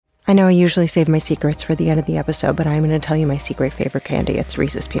I know I usually save my secrets for the end of the episode, but I'm going to tell you my secret favorite candy. It's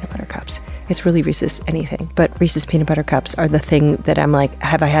Reese's Peanut Butter Cups. It's really Reese's anything, but Reese's Peanut Butter Cups are the thing that I'm like,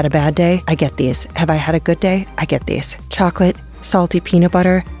 have I had a bad day? I get these. Have I had a good day? I get these. Chocolate, salty peanut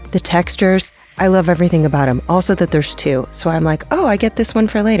butter, the textures. I love everything about them. Also that there's two. So I'm like, oh, I get this one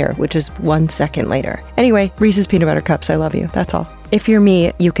for later, which is 1 second later. Anyway, Reese's Peanut Butter Cups. I love you. That's all. If you're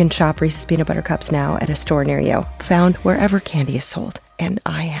me, you can shop Reese's Peanut Butter Cups now at a store near you. Found wherever candy is sold. And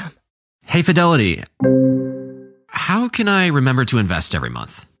I am. Hey, Fidelity. How can I remember to invest every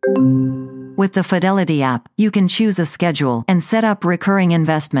month? With the Fidelity app, you can choose a schedule and set up recurring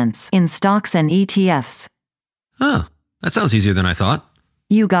investments in stocks and ETFs. Oh, that sounds easier than I thought.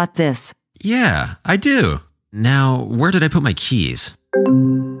 You got this. Yeah, I do. Now, where did I put my keys?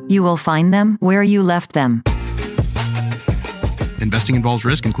 You will find them where you left them. Investing involves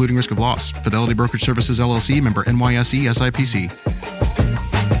risk, including risk of loss. Fidelity Brokerage Services, LLC, member NYSE, SIPC.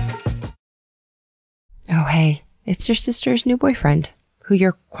 Oh, hey, it's your sister's new boyfriend, who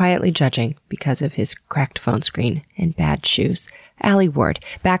you're quietly judging because of his cracked phone screen and bad shoes. Allie Ward,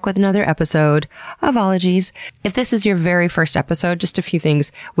 back with another episode of Ologies. If this is your very first episode, just a few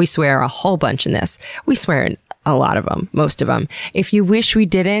things. We swear a whole bunch in this. We swear in a lot of them, most of them. If you wish we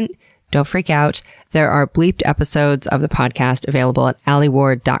didn't, don't freak out. There are bleeped episodes of the podcast available at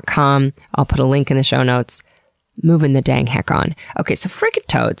allieward.com. I'll put a link in the show notes. Moving the dang heck on. Okay, so frickin'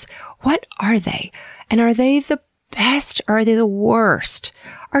 toads. What are they? And are they the best or are they the worst?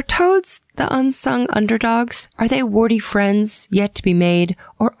 Are toads the unsung underdogs? Are they warty friends yet to be made?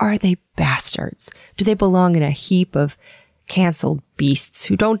 Or are they bastards? Do they belong in a heap of canceled beasts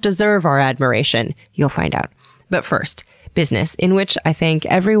who don't deserve our admiration? You'll find out. But first, business, in which I thank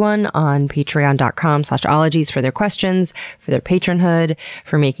everyone on patreon.com/ologies for their questions, for their patronhood,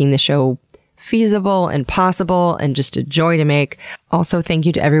 for making the show feasible and possible and just a joy to make. Also, thank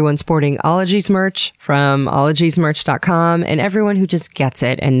you to everyone sporting Ologies merch from ologiesmerch.com and everyone who just gets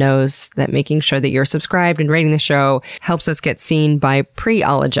it and knows that making sure that you're subscribed and rating the show helps us get seen by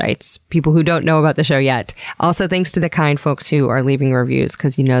pre-Ologites, people who don't know about the show yet. Also, thanks to the kind folks who are leaving reviews,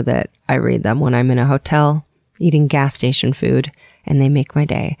 because you know that I read them when I'm in a hotel eating gas station food, and they make my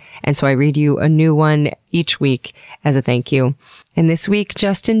day. And so I read you a new one each week as a thank you. And this week,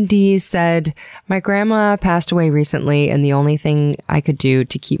 Justin D said, my grandma passed away recently, and the only thing I could do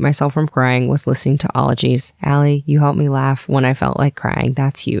to keep myself from crying was listening to Ologies. Allie, you helped me laugh when I felt like crying.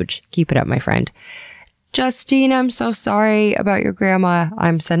 That's huge. Keep it up, my friend. Justine, I'm so sorry about your grandma.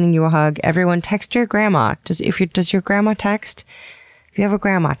 I'm sending you a hug. Everyone, text your grandma. Does your grandma text? If you have a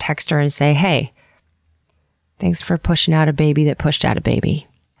grandma, text her and say, hey, thanks for pushing out a baby that pushed out a baby.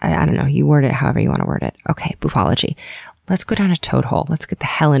 I don't know. You word it however you want to word it. Okay, boofology. Let's go down a toad hole. Let's get the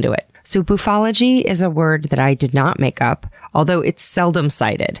hell into it. So boofology is a word that I did not make up, although it's seldom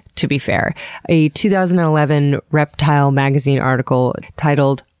cited, to be fair. A 2011 Reptile magazine article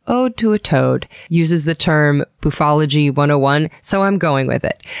titled Ode to a Toad uses the term Boofology 101, so I'm going with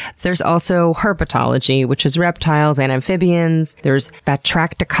it. There's also herpetology, which is reptiles and amphibians. There's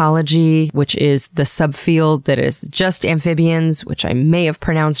batracticology, which is the subfield that is just amphibians, which I may have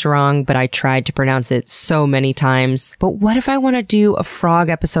pronounced wrong, but I tried to pronounce it so many times. But what if I want to do a frog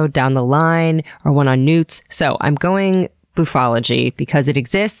episode down the line or one on newts? So I'm going boofology because it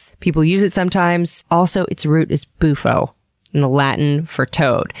exists. People use it sometimes. Also, its root is bufo, in the Latin for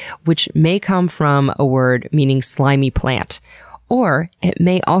toad, which may come from a word meaning slimy plant, or it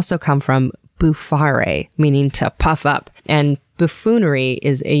may also come from buffare, meaning to puff up, and buffoonery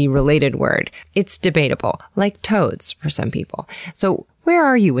is a related word. It's debatable, like toads for some people. So where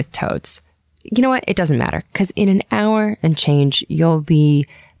are you with toads? You know what? It doesn't matter, because in an hour and change, you'll be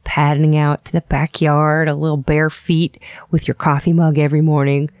padding out to the backyard, a little bare feet with your coffee mug every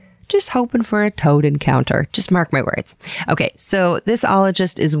morning, just hoping for a toad encounter. Just mark my words. Okay, so this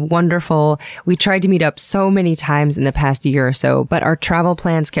ologist is wonderful. We tried to meet up so many times in the past year or so, but our travel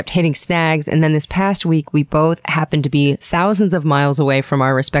plans kept hitting snags, and then this past week, we both happened to be thousands of miles away from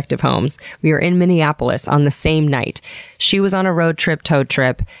our respective homes. We were in Minneapolis on the same night. She was on a road trip, toad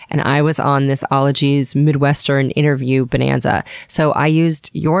trip, and I was on this Ologies Midwestern interview bonanza. So I used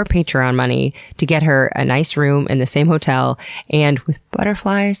your Patreon money to get her a nice room in the same hotel, and with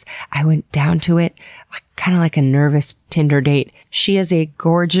butterflies, I went down to it, kind of like a nervous Tinder date. She is a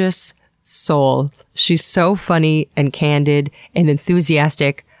gorgeous soul. She's so funny and candid and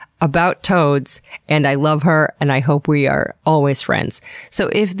enthusiastic about toads, and I love her, and I hope we are always friends. So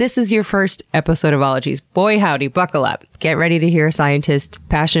if this is your first episode of Ologies, boy howdy, buckle up. Get ready to hear a scientist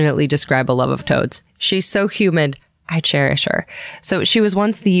passionately describe a love of toads. She's so human, I cherish her. So she was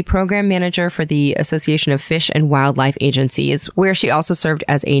once the program manager for the Association of Fish and Wildlife Agencies, where she also served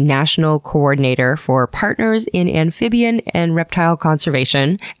as a national coordinator for partners in amphibian and reptile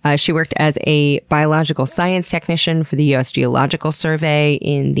conservation. She worked as a biological science technician for the U.S. Geological Survey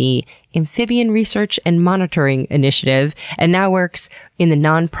in the Amphibian Research and Monitoring Initiative, and now works in the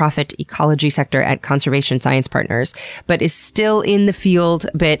nonprofit ecology sector at Conservation Science Partners, but is still in the field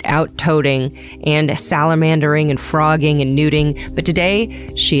a bit out toading and salamandering and frogging and nuding. But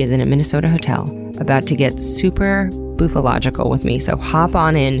today, she is in a Minnesota hotel, about to get super bufological with me. So hop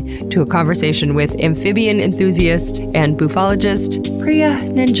on in to a conversation with amphibian enthusiast and bufologist Priya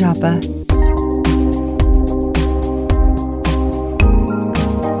Nanjappa.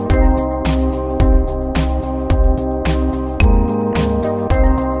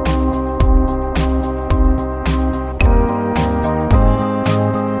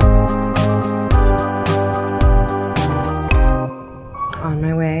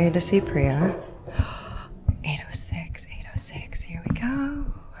 To see Priya. 806, here we go.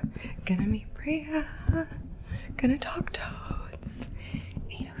 Gonna meet Priya. Gonna talk toads.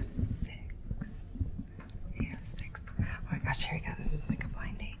 806. Oh my gosh, here we go. This is like a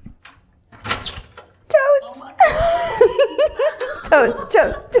blind date. Toads! Oh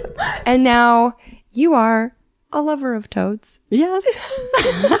toads. And now you are a lover of toads. Yes.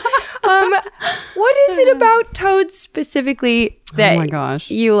 What is it about toads specifically that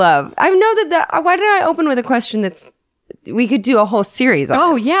you love? I know that why did I open with a question that's we could do a whole series on?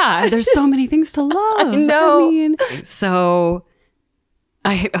 Oh yeah, there's so many things to love. I know.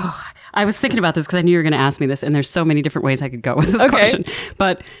 I was thinking about this because I knew you were going to ask me this, and there's so many different ways I could go with this question.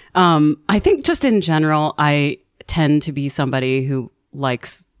 But I think just in general, I tend to be somebody who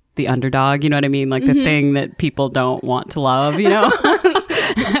likes the underdog, you know what I mean? Like the thing that people don't want to love, you know?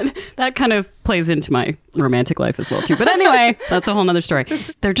 That kind of plays into my romantic life as well too. But anyway, that's a whole nother story.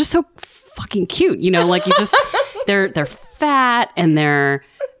 They're just so fucking cute, you know, like you just, they're fat and they're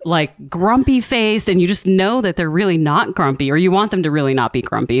like grumpy faced, and you just know that they're really not grumpy, or you want them to really not be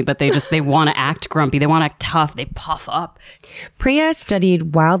grumpy, but they want to act grumpy. They want to act tough. They puff up. Priya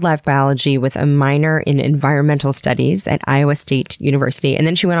studied wildlife biology with a minor in environmental studies at Iowa State University, and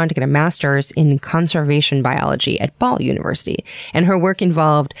then she went on to get a master's in conservation biology at Ball University. And her work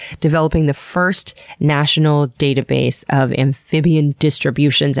involved developing the first national database of amphibian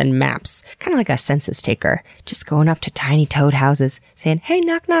distributions and maps, kind of like a census taker, just going up to tiny toad houses saying, "Hey,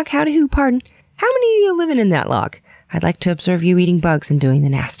 knock, knock, howdy who, pardon. How many of you living in that log? I'd like to observe you eating bugs and doing the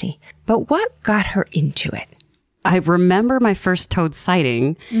nasty." But what got her into it? I remember my first toad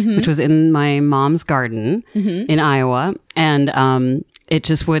sighting, which was in my mom's garden in Iowa. And it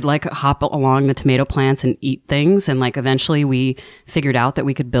just would like hop along the tomato plants and eat things. And like eventually we figured out that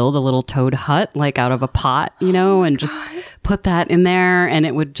we could build a little toad hut like out of a pot, you know, and just put that in there, and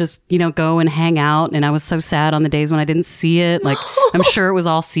it would just, you know, go and hang out. And I was so sad on the days when I didn't see it. Like I'm sure it was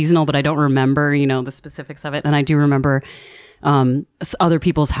all seasonal, but I don't remember, you know, the specifics of it. And I do remember other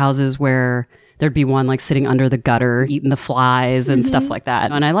people's houses where there'd be one like sitting under the gutter eating the flies and stuff like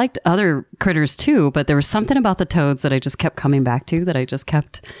that. And I liked other critters too, but there was something about the toads that I just kept coming back to, that I just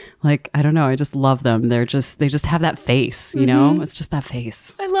kept like, I don't know, I just love them. They just have that face, you know? It's just that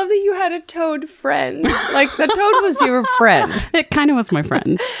face. I love that you had a toad friend. Like the toad was your friend. It kind of was my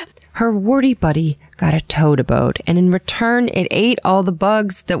friend. Her warty buddy got a toad abode, and in return, it ate all the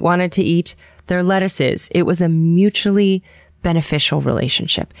bugs that wanted to eat their lettuces. It was a mutually beneficial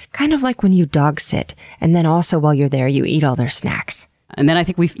relationship. Kind of like when you dog sit, and then also while you're there, you eat all their snacks. And then I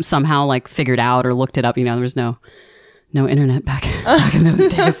think we somehow like figured out or looked it up. You know, there was no internet back in those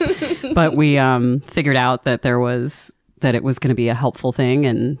days, but we figured out that it was going to be a helpful thing.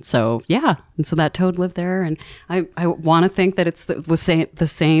 And so, yeah. And so that toad lived there. And I want to think that the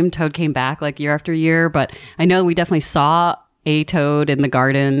same toad came back like year after year, but I know we definitely saw a toad in the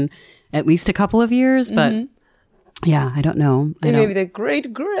garden at least a couple of years, but yeah, I don't know. Maybe the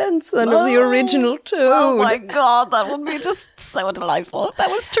great grandson of the original toad. Oh my God, that would be just so delightful if that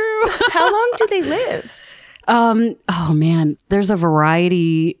was true. How long do they live? Oh man, there's a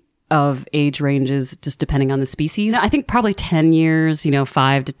variety of age ranges just depending on the species. I think probably 10 years,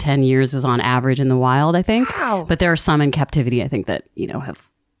 5 to 10 years is on average in the wild, I think. Wow. But there are some in captivity, I think, that,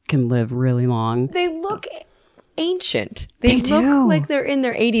 can live really long. They look ancient. They look do. Like they're in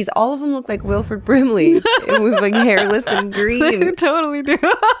their 80s. All of them look like Wilford Brimley with like hairless and green. They totally do.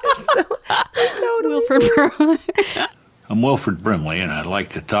 Totally Wilford Brimley. I'm Wilford Brimley, and I'd like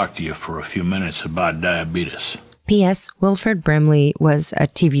to talk to you for a few minutes about diabetes. P.S. Wilford Brimley was a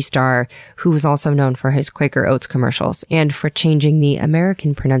TV star who was also known for his Quaker Oats commercials and for changing the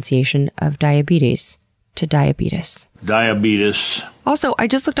American pronunciation of diabetes to diabetes. Diabetes. Also, I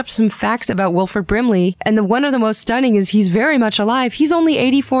just looked up some facts about Wilford Brimley, and one of the most stunning is he's very much alive. He's only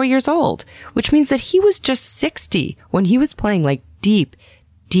 84 years old, which means that he was just 60 when he was playing like deep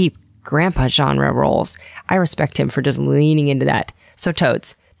grandpa genre roles. I respect him for just leaning into that. So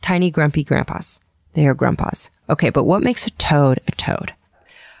toads, tiny grumpy grandpas. They are grandpas. Okay, but what makes a toad a toad?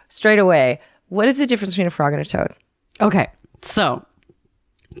 Straight away, what is the difference between a frog and a toad? Okay, so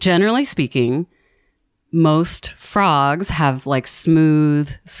generally speaking, most frogs have like smooth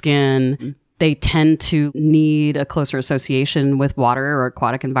skin. They tend to need a closer association with water or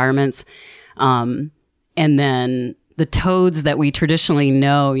aquatic environments. And then the toads that we traditionally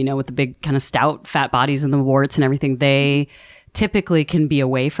know, with the big kind of stout fat bodies and the warts and everything, they typically can be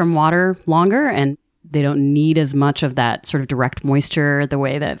away from water longer and they don't need as much of that sort of direct moisture the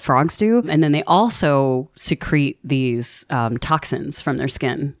way that frogs do. And then they also secrete these toxins from their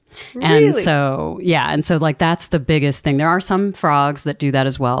skin. Really? And so, like that's the biggest thing. There are some frogs that do that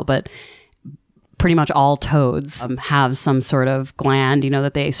as well, but pretty much all toads have some sort of gland,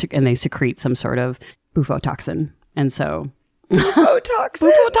 that they secrete some sort of bufotoxin. And so Bufotoxin.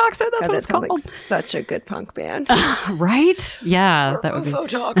 Bufotoxin, that's what it's sounds called. like such a good punk band. Right? Yeah. That would be.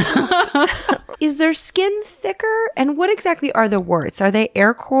 Bufotoxin. Is their skin thicker? And what exactly are the warts? Are they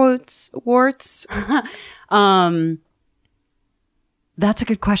air quotes warts? That's a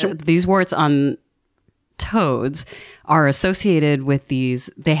good question. These warts on toads are associated with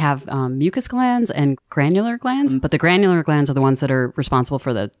they have mucus glands and granular glands, but the granular glands are the ones that are responsible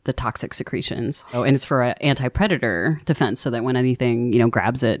for the toxic secretions. Oh, and it's for an anti-predator defense so that when anything,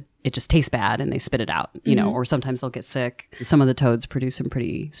 grabs it, it just tastes bad and they spit it out, or sometimes they'll get sick. Some of the toads produce some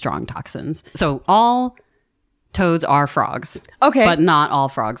pretty strong toxins. So all toads are frogs. Okay. But not all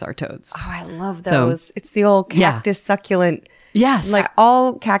frogs are toads. Oh, I love those. It's the old cactus succulent. Yes. Like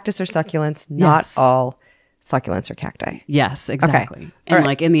all cactus are succulents, not Yes. all succulents are cacti. Yes, exactly. Okay. And All right.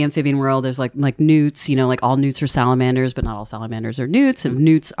 like in the amphibian world, there's like newts, like all newts are salamanders, but not all salamanders are newts. And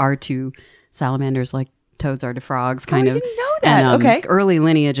newts are to salamanders like toads are to frogs, kind of. I didn't know that. And, Okay. Early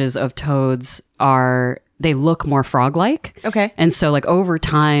lineages of toads they look more frog-like. Okay. And so like over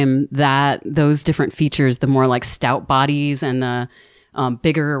time those different features, the more like stout bodies and the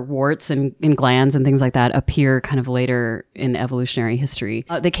bigger warts and glands and things like that appear kind of later in evolutionary history.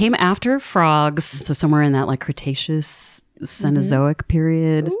 They came after frogs, so somewhere in that like Cretaceous, Cenozoic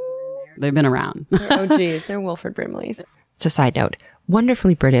period. They've been around. Oh, geez. They're Wilford Brimleys. So side note,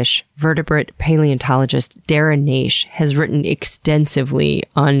 wonderfully British vertebrate paleontologist Darren Naish has written extensively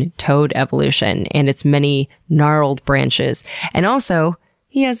on toad evolution and its many gnarled branches. And also,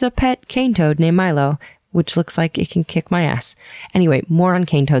 he has a pet cane toad named Milo, which looks like it can kick my ass. Anyway, more on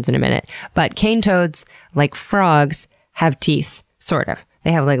cane toads in a minute. But cane toads, like frogs, have teeth, sort of.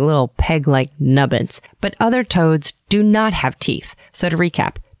 They have like little peg-like nubbins. But other toads do not have teeth. So to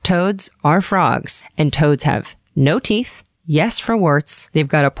recap, toads are frogs, and toads have no teeth. Yes, for warts. They've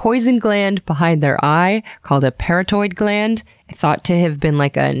got a poison gland behind their eye called a parotoid gland, thought to have been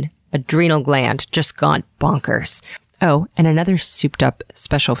like an adrenal gland, just gone bonkers. Oh, and another souped up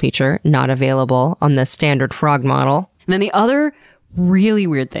special feature not available on the standard frog model. And then the other really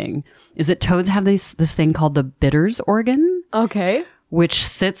weird thing is that toads have this thing called the bitters organ, Okay. which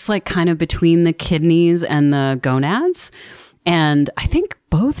sits like kind of between the kidneys and the gonads. And I think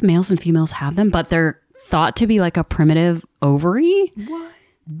both males and females have them, but they're thought to be like a primitive ovary.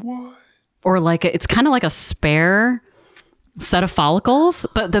 What? Or like it's kind of like a spare set of follicles,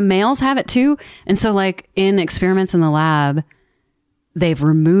 but the males have it too. And so like in experiments in the lab, they've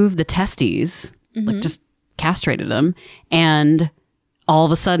removed the testes, like just castrated them. And all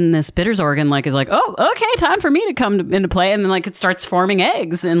of a sudden this bitters organ like is like, oh, okay, time for me to come into play. And then like it starts forming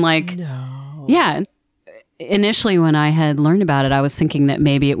eggs and like, yeah. Initially when I had learned about it, I was thinking that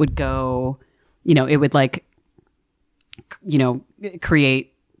maybe it would go, it would like,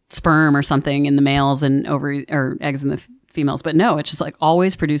 create sperm or something in the males and ovary or eggs in the females. But no, it just like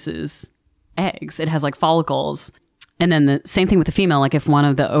always produces eggs. It has like follicles. And then the same thing with the female. Like if one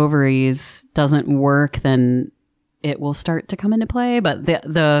of the ovaries doesn't work, then it will start to come into play. But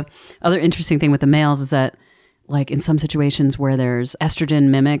the other interesting thing with the males is that like in some situations where there's estrogen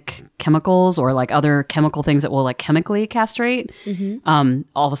mimic chemicals or like other chemical things that will like chemically castrate, all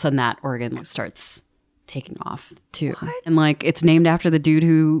of a sudden that organ starts taking off too. What? And like it's named after the dude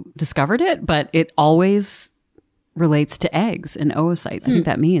who discovered it, but it always relates to eggs and oocytes. I think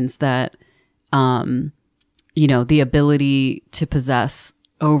that means that, the ability to possess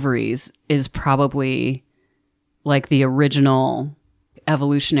ovaries is probably like the original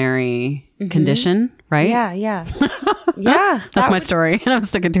evolutionary condition, right? Yeah. Yeah. That's my story, and I'm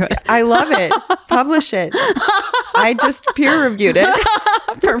sticking to it. I love it. Publish it. I just peer reviewed it.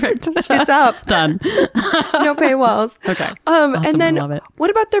 Perfect. It's up. Done. No paywalls. Okay. Awesome. And then I love it. what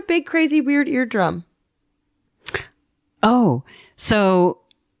about their big, crazy, weird eardrum? Oh, so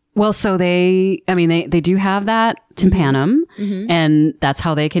they do have that tympanum, and that's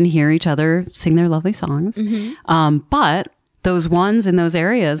how they can hear each other sing their lovely songs. But those ones in those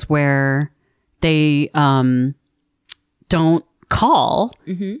areas where they don't call,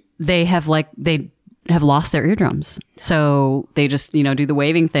 they have lost their eardrums. So they just, do the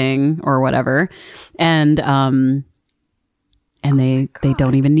waving thing or whatever. And they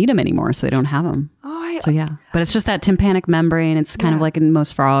don't even need them anymore. So they don't have them. So yeah, but it's just that tympanic membrane. It's kind of like in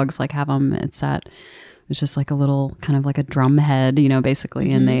most frogs, like have them. It's just like a little kind of like a drum head,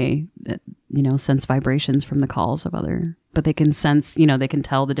 basically. And they, sense vibrations from the calls of but they can sense, they can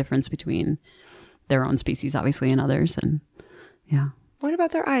tell the difference between their own species, obviously, and others. And yeah. What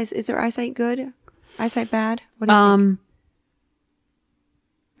about their eyes? Is their eyesight good? Eyesight bad? What do you think?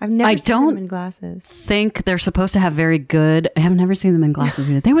 I've never seen them in glasses. Think they're supposed to have very good. I have never seen them in glasses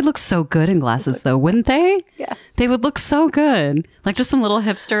either. They would look so good in glasses, though, wouldn't they? Yes. They would look so good, like just some little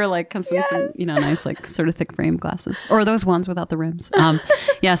hipster, like some nice, like sort of thick frame glasses, or those ones without the rims.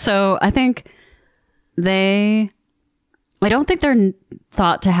 Yeah. So I think I don't think they're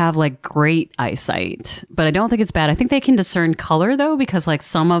thought to have like great eyesight, but I don't think it's bad. I think they can discern color though, because like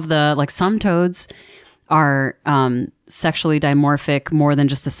some toads are sexually dimorphic more than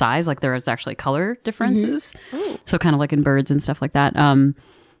just the size. Like there is actually color differences. So kind of like in birds and stuff like that.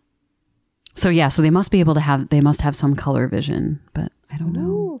 So they must be able to they must have some color vision, but I don't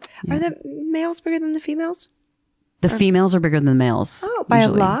know. Yeah. Are the males bigger than the females? The females are bigger than the males. Oh, by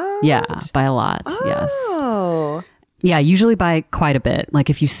usually. a lot? Yeah, by a lot. Yes. Oh. Yeah, usually by quite a bit. Like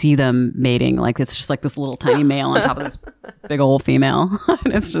if you see them mating, like it's just like this little tiny male on top of this big old female.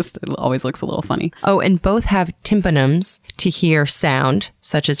 It always looks a little funny. Oh, and both have tympanums to hear sound,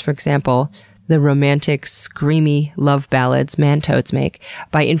 such as, for example, the romantic, screamy love ballads man-toads make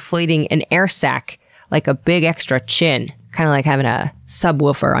by inflating an air sac like a big extra chin, kind of like having a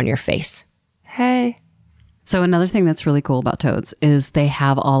subwoofer on your face. Hey. So another thing that's really cool about toads is they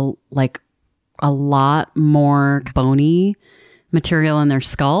have a lot more bony material in their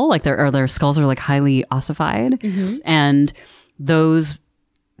skull. Like their skulls are like highly ossified. And those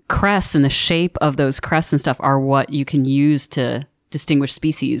crests and the shape of those crests and stuff are what you can use to distinguish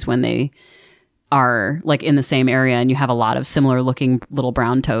species when they are like in the same area and you have a lot of similar looking little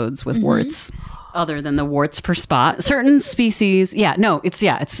brown toads with warts. Other than the warts per spot, certain species,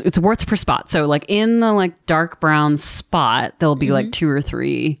 it's warts per spot. So like in the like dark brown spot, there'll be like 2 or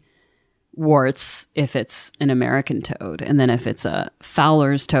 3 warts if it's an American toad. And then if it's a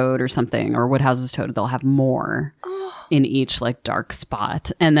Fowler's toad or something, or Woodhouse's toad, they'll have more in each like dark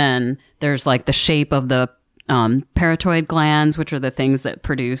spot. And then there's like the shape of the parotoid glands, which are the things that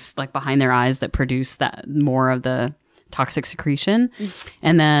produce like behind their eyes that produce that more of the toxic secretion.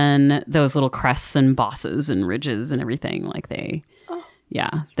 And then those little crests and bosses and ridges and everything, like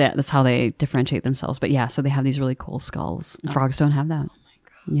that's how they differentiate themselves. But yeah, so they have these really cool skulls. Frogs don't have that.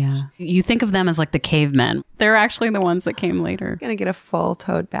 Yeah. You think of them as like the cavemen. They're actually the ones that came later. Gonna get a full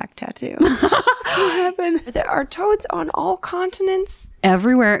toad back tattoo. What's gonna happen? There are toads on all continents?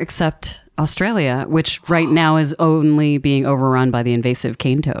 Everywhere except Australia, which right now is only being overrun by the invasive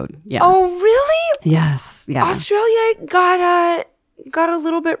cane toad. Yeah. Oh, really? Yes. Yeah. Australia got a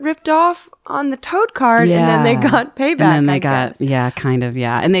little bit ripped off on the toad card, and then they got payback. And then they got, kind of,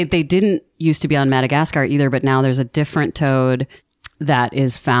 yeah. And they didn't used to be on Madagascar either, but now there's a different toad that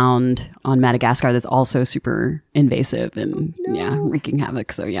is found on Madagascar that's also super invasive and wreaking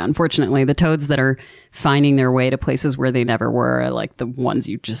havoc. So yeah, unfortunately, the toads that are finding their way to places where they never were are like the ones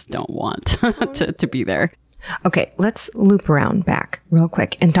you just don't want to be there. Okay, let's loop around back real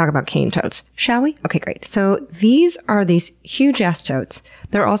quick and talk about cane toads, shall we? Okay, great. So these are these huge ass toads.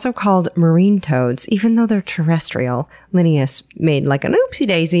 They're also called marine toads, even though they're terrestrial. Linnaeus made like an oopsie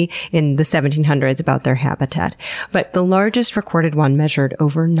daisy in the 1700s about their habitat. But the largest recorded one measured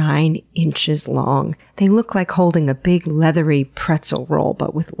over 9 inches long. They look like holding a big leathery pretzel roll,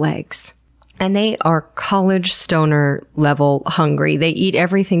 but with legs. And they are college stoner level hungry. They eat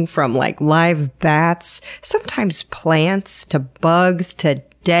everything from like live bats, sometimes plants, to bugs, to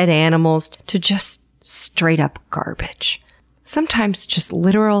dead animals, to just straight up garbage. Sometimes just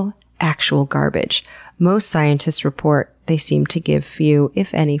literal, actual garbage. Most scientists report they seem to give few,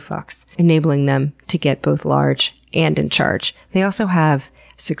 if any, fucks, enabling them to get both large and in charge. They also have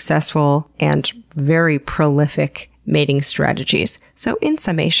successful and very prolific mating strategies. So in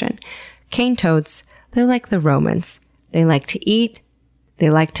summation, cane toads, they're like the Romans. They like to eat. They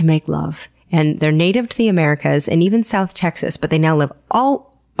like to make love. And they're native to the Americas and even South Texas, but they now live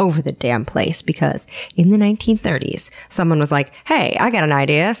all over the damn place because in the 1930s, someone was like, hey, I got an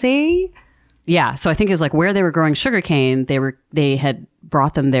idea, see? Yeah. So I think it was like where they were growing sugarcane, they had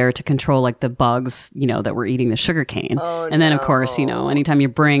brought them there to control like the bugs, that were eating the sugarcane. And then of course, anytime you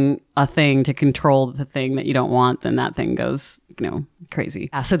bring a thing to control the thing that you don't want, then that thing goes, crazy.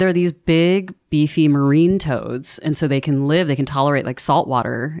 Yeah, so there are these big, beefy marine toads. And so they can tolerate like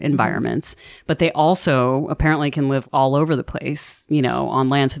saltwater environments, but they also apparently can live all over the place, on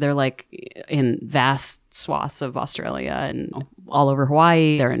land. So they're like in vast swaths of Australia and all over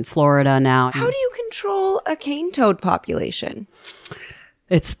Hawaii. They're in Florida now. How do you control a cane toad population?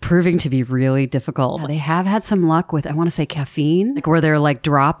 It's proving to be really difficult. They have had some luck with, I want to say caffeine, like where they're like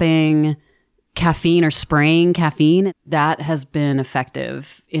dropping caffeine or spraying caffeine. That has been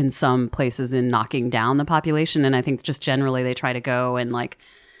effective in some places in knocking down the population. And I think just generally they try to go and like,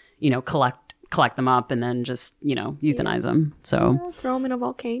 collect them up and then just, euthanize them. So throw them in a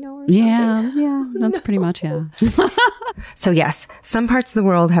volcano or something. Yeah, that's pretty much, yeah. So yes, some parts of the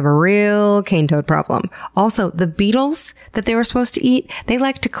world have a real cane toad problem. Also, the beetles that they were supposed to eat, they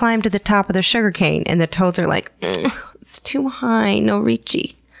like to climb to the top of the sugar cane, and the toads are like, it's too high, no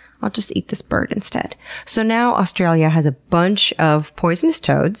reachy. I'll just eat this bird instead. So now Australia has a bunch of poisonous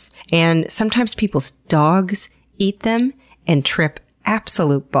toads, and sometimes people's dogs eat them and trip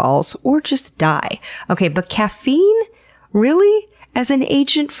absolute balls or just die. Okay, but caffeine? Really? As an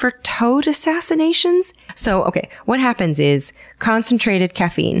agent for toad assassinations? So, okay, what happens is concentrated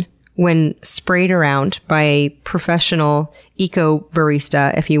caffeine, when sprayed around by a professional eco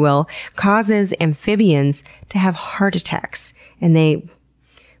barista, if you will, causes amphibians to have heart attacks. And they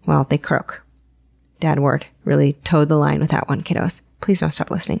croak. Dad word really towed the line with that one, kiddos. Please don't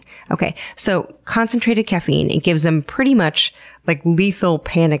stop listening. Okay, so concentrated caffeine, it gives them pretty much like lethal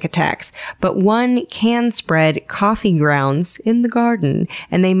panic attacks. But one can spread coffee grounds in the garden,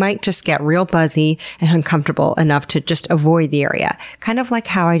 and they might just get real buzzy and uncomfortable enough to just avoid the area. Kind of like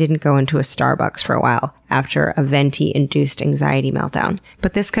how I didn't go into a Starbucks for a while after a venti-induced anxiety meltdown.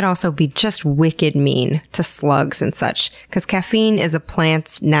 But this could also be just wicked mean to slugs and such, because caffeine is a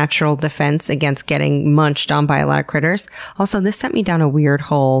plant's natural defense against getting munched on by a lot of critters. Also, this sent me down a weird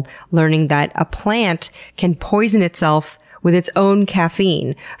hole, learning that a plant can poison itself with its own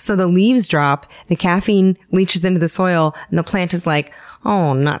caffeine. So the leaves drop, the caffeine leaches into the soil, and the plant is like,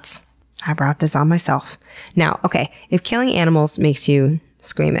 oh, nuts. I brought this on myself. Now, okay, if killing animals makes you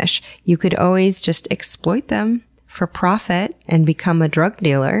squeamish, you could always just exploit them for profit and become a drug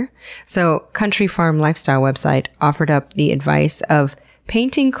dealer. So Country Farm Lifestyle website offered up the advice of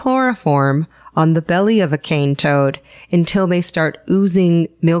painting chloroform on the belly of a cane toad until they start oozing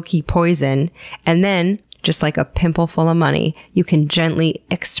milky poison, and then, just like a pimple full of money, you can gently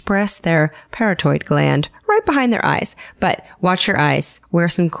express their parotoid gland right behind their eyes. But watch your eyes. Wear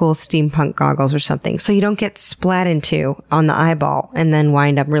some cool steampunk goggles or something so you don't get splat into on the eyeball and then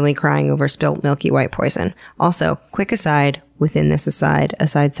wind up really crying over spilt milky white poison. Also, quick aside, within this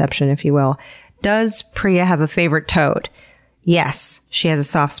asideception, if you will, does Priya have a favorite toad? Yes, she has a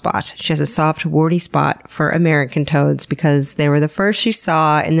soft spot. She has a soft, warty spot for American toads because they were the first she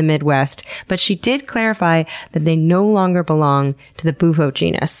saw in the Midwest, but she did clarify that they no longer belong to the Bufo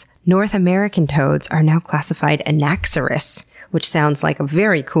genus. North American toads are now classified Anaxyrus, which sounds like a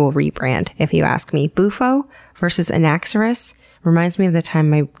very cool rebrand, if you ask me. Bufo versus Anaxyrus reminds me of the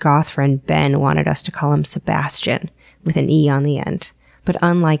time my goth friend Ben wanted us to call him Sebastian, with an E on the end. But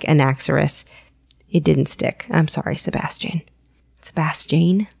unlike Anaxyrus, it didn't stick. I'm sorry, Sebastian.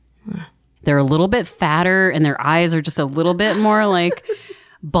 Sebastian? They're a little bit fatter and their eyes are just a little bit more like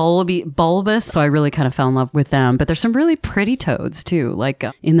bulbous. So I really kind of fell in love with them. But there's some really pretty toads too. Like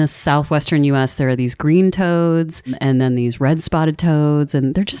in the southwestern US, there are these green toads and then these red spotted toads.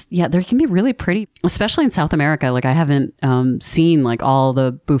 And they're just, they can be really pretty, especially in South America. Like I haven't seen like all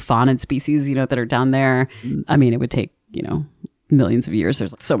the buffonid species, that are down there. I mean, it would take, millions of years.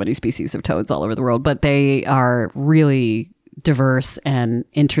 There's so many species of toads all over the world, but they are really diverse and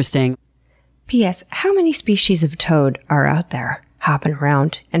interesting. P.S. How many species of toad are out there hopping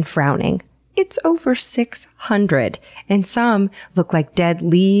around and frowning? It's over 600, and some look like dead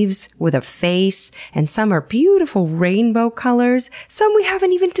leaves with a face, and some are beautiful rainbow colors. Some we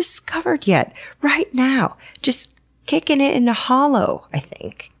haven't even discovered yet, right now, just kicking it in a hollow, I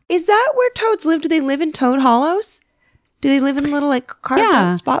think. Is that where toads live? Do they live in toad hollows? Do they live in little carved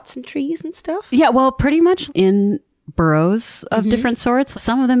out spots and trees and stuff? Yeah, well, pretty much in burrows of different sorts.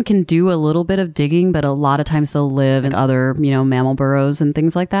 Some of them can do a little bit of digging, but a lot of times they'll live in other, mammal burrows and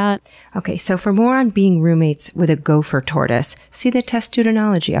things like that. Okay, so for more on being roommates with a gopher tortoise, see the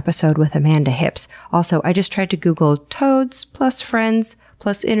testudinology episode with Amanda Hips. Also, I just tried to Google toads plus friends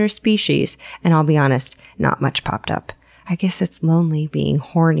plus interspecies, and I'll be honest, not much popped up. I guess it's lonely being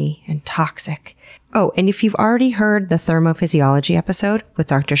horny and toxic. Oh, and if you've already heard the thermophysiology episode with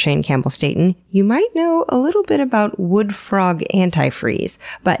Dr. Shane Campbell-Staton, you might know a little bit about wood frog antifreeze.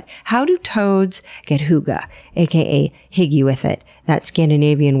 But how do toads get hygge, aka higgy with it, that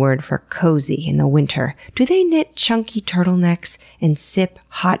Scandinavian word for cozy in the winter? Do they knit chunky turtlenecks and sip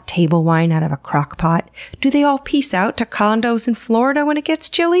hot table wine out of a crock pot? Do they all peace out to condos in Florida when it gets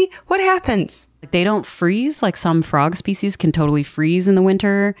chilly? What happens? They don't freeze. Like some frog species can totally freeze in the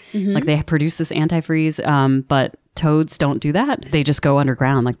winter. Like they produce this antifreeze, but toads don't do that. They just go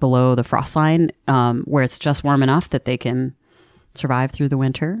underground, like below the frost line, where it's just warm enough that they can survive through the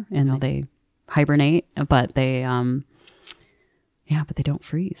winter. And they hibernate, but they but they don't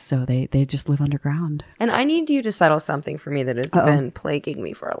freeze. So they just live underground. And I need you to settle something for me that has been plaguing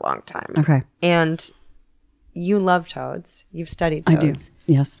me for a long time. Okay. And you love toads. You've studied toads. I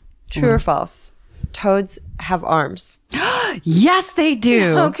do. Yes. True or false? Toads have arms. Yes, they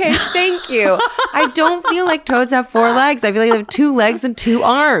do. Okay, thank you. I don't feel like toads have 4 legs. I feel like they have 2 legs and 2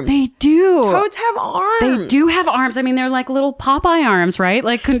 arms. They do. Toads have arms. They do have arms. I mean, they're like little Popeye arms, right?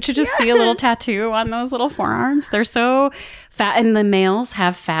 Like, couldn't you just see a little tattoo on those little forearms? They're so fat. And the males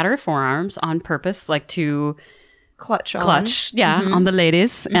have fatter forearms on purpose, like to clutch on. On the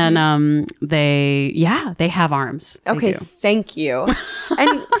ladies. And they have arms. Okay, thank you.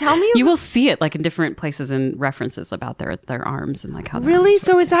 And tell me, you will see it like in different places and references about their arms and like how. Really?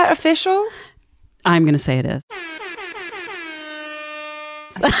 So is that official? I'm gonna say it is.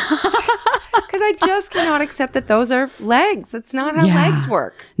 Because I just cannot accept that those are legs. That's not how legs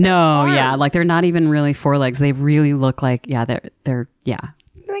work. No, like they're not even really 4 legs. They really look like they're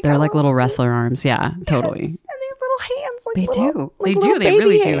like little wrestler arms. Yeah, totally. And they have little hands. Like they little, do. Like they do. They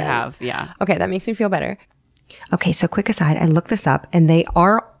really hands. do have. Yeah. Okay, that makes me feel better. Okay, so quick aside, I looked this up and they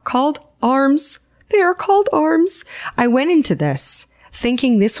are called arms. They are called arms. I went into this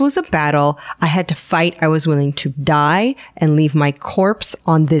thinking this was a battle I had to fight. I was willing to die and leave my corpse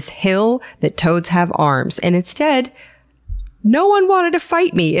on this hill that toads have arms. And instead, no one wanted to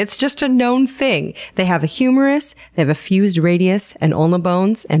fight me. It's just a known thing. They have a humerus, they have a fused radius and ulna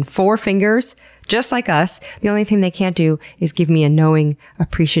bones and 4 fingers. Just like us, the only thing they can't do is give me a knowing,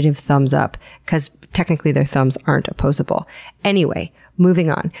 appreciative thumbs up, because technically their thumbs aren't opposable. Anyway, moving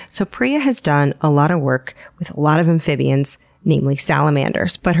on. So Priya has done a lot of work with a lot of amphibians, namely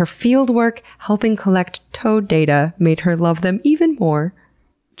salamanders, but her field work helping collect toad data made her love them even more.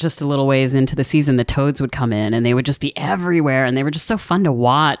 Just a little ways into the season, the toads would come in and they would just be everywhere and they were just so fun to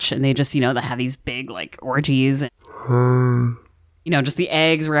watch. And they just, they have these big like orgies. And, just the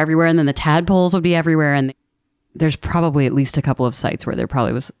eggs were everywhere and then the tadpoles would be everywhere. And there's probably at least a couple of sites where there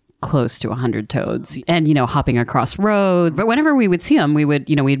probably was close to 100 toads and, hopping across roads. But whenever we would see them, we would,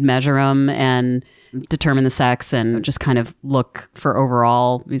 we'd measure them and determine the sex and just kind of look for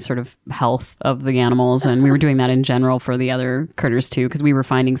overall sort of health of the animals. And we were doing that in general for the other critters too, because we were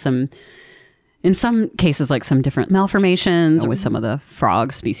finding in some cases, like some different malformations with some of the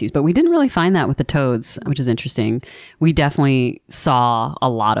frog species, but we didn't really find that with the toads, which is interesting. We definitely saw a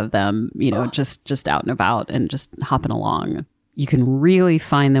lot of them, just out and about and just hopping along. You can really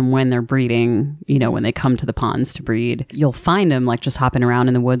find them when they're breeding, when they come to the ponds to breed. You'll find them like just hopping around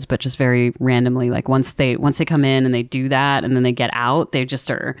in the woods, but just very randomly. Like once they come in and they do that and then they get out, they just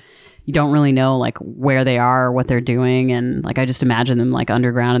are, you don't really know like where they are or what they're doing. And like, I just imagine them like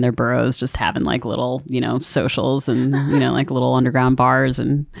underground in their burrows, just having like little, socials and, like little underground bars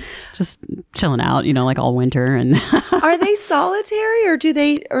and just chilling out, like all winter. And Are they solitary or do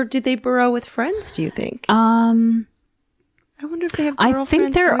they burrow with friends, do you think? I wonder if they have girlfriends. I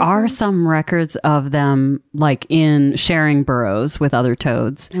think there are some records of them like in sharing burrows with other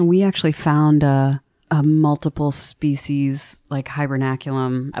toads. And we actually found a multiple species like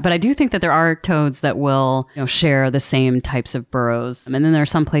hibernaculum. But I do think that there are toads that will share the same types of burrows. And then there are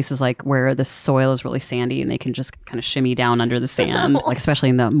some places like where the soil is really sandy and they can just kind of shimmy down under the sand, like especially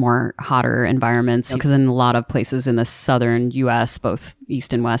in the more hotter environments. Because in a lot of places in the southern US, both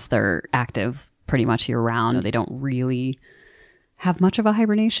east and west, they're active pretty much year round. They don't really have much of a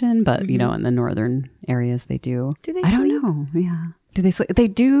hibernation, but in the northern areas they do. Do they I sleep? don't know. Yeah. Do they sleep? They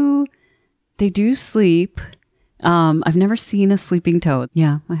do sleep. I've never seen a sleeping toad.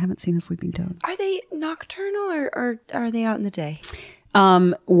 Yeah, I haven't seen a sleeping toad. Are they nocturnal or are they out in the day?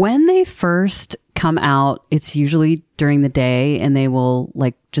 When they first come out, it's usually during the day, and they will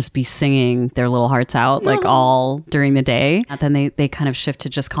like just be singing their little hearts out like all during the day. And then they kind of shift to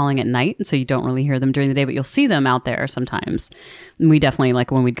just calling at night, and so you don't really hear them during the day, but you'll see them out there sometimes. And we definitely, like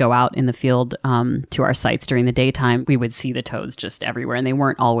when we'd go out in the field to our sites during the daytime, we would see the toads just everywhere, and they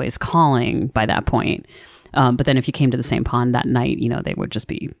weren't always calling by that point. But then if you came to the same pond that night, you know, they would just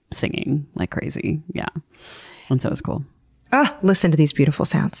be singing like crazy. Yeah. And so it was cool. Oh, listen to these beautiful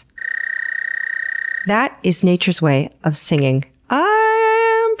sounds. That is nature's way of singing.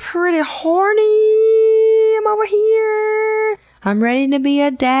 I'm pretty horny. I'm over here. I'm ready to be a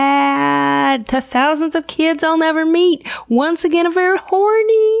dad to thousands of kids I'll never meet. Once again, I'm very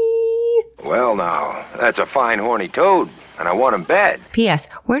horny. Well, now, that's a fine horny toad, and I want him bad. P.S.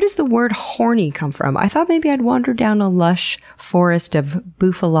 Where does the word horny come from? I thought maybe I'd wander down a lush forest of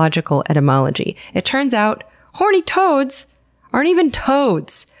bufological etymology. It turns out horny toads aren't even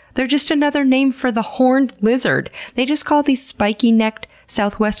toads. They're just another name for the horned lizard. They just call these spiky-necked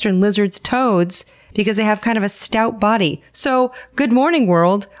southwestern lizards toads because they have kind of a stout body. So, good morning,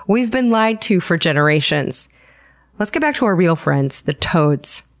 world. We've been lied to for generations. Let's get back to our real friends, the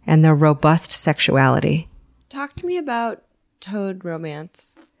toads, and their robust sexuality. Talk to me about toad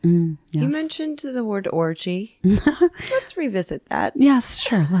romance. Yes. You mentioned the word orgy. Let's revisit that. Yes,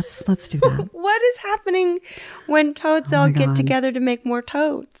 sure. Let's do that. What is happening when toads all get together to make more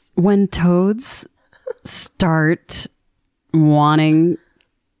toads? When toads start wanting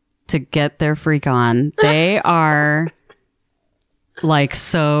to get their freak on, they are like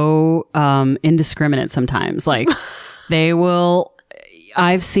so indiscriminate sometimes. Like they will...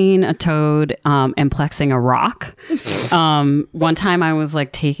 I've seen a toad amplexing a rock. One time I was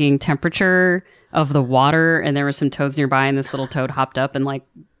like taking temperature of the water, and there were some toads nearby, and this little toad hopped up and like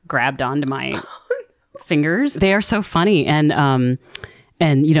grabbed onto my fingers. They are so funny, and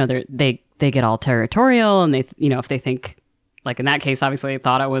you know they get all territorial, and they, you know, if they think, like in that case, obviously they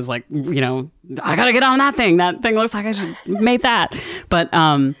thought I was like, you know, I gotta get on that thing. That thing looks like I should mate that,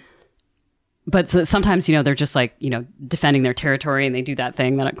 But sometimes, you know, they're just like, you know, defending their territory, and they do that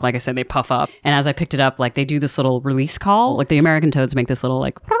thing that, like I said, they puff up. And as I picked it up, like they do this little release call. Like the American toads make this little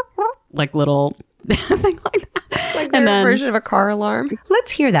like little thing like that. Like their version of a car alarm.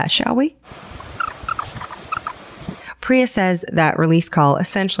 Let's hear that, shall we? Priya says that release call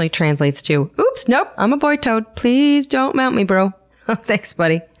essentially translates to, oops, nope, I'm a boy toad. Please don't mount me, bro. Thanks,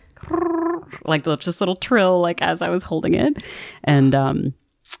 buddy. Like just little trill, like as I was holding it. And,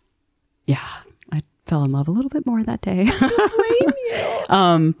 yeah, I fell in love a little bit more that day. I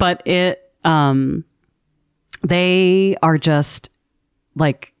blame you. But they are just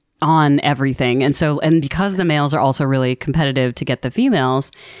like on everything. And because the males are also really competitive to get the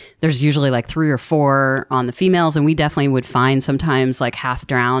females, there's usually like 3 or 4 on the females. And we definitely would find sometimes like half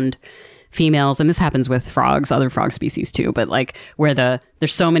drowned females. And this happens with frogs, other frog species too, but like where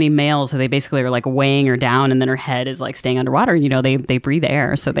there's so many males that they basically are like weighing her down, and then her head is like staying underwater. You know, they breathe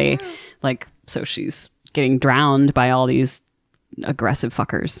air. So so she's getting drowned by all these aggressive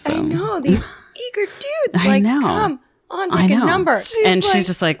fuckers. So. I know, these eager dudes. I like, know. Come on, take a number. She's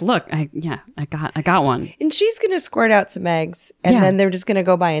just like, look, I got one. And she's going to squirt out some eggs, and then they're just going to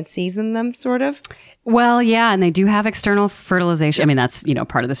go by and season them, sort of. Well, yeah, and they do have external fertilization. I mean, that's, you know,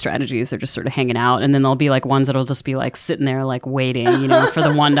 part of the strategy is they're just sort of hanging out, and then there'll be like ones that'll just be like sitting there like waiting, you know, for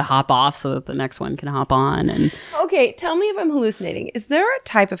the one to hop off so that the next one can hop on. And okay, tell me if I'm hallucinating. Is there a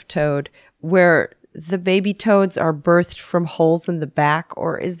type of toad where the baby toads are birthed from holes in the back,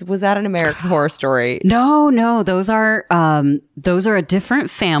 or was that an American Horror Story? No, those are a different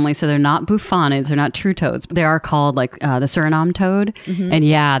family. So they're not bufonids, they're not true toads. They are called like the Suriname toad. Mm-hmm. And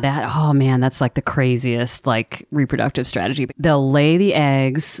yeah, that's like the craziest like reproductive strategy. They'll lay the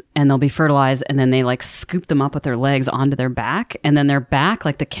eggs and they'll be fertilized, and then they like scoop them up with their legs onto their back, and then their back,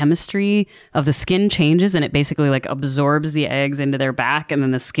 like the chemistry of the skin changes, and it basically like absorbs the eggs into their back, and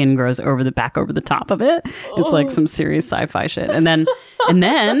then the skin grows over the back over the top of it. It's like some serious sci-fi shit. And then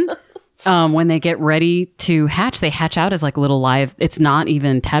when they get ready to hatch, they hatch out as like little live, it's not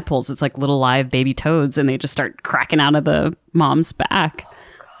even tadpoles, it's like little live baby toads, and they just start cracking out of the mom's back.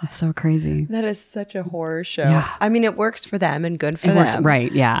 It's so crazy. That is such a horror show. Yeah. I mean, it works for them and good for them.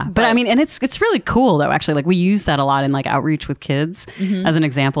 Right, yeah. But I mean, and it's really cool though, actually. Like we use that a lot in like outreach with kids as an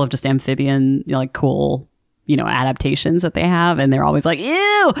example of just amphibian, you know, like cool, you know, adaptations that they have, and they're always like,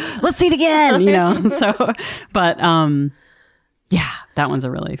 ew, let's see it again, you know. So, but yeah, that one's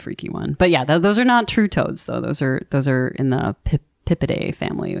a really freaky one. But yeah, those are not true toads though. Those are in the Pipidae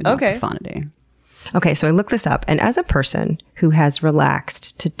family, not Bufonidae. Okay, so I looked this up, and as a person who has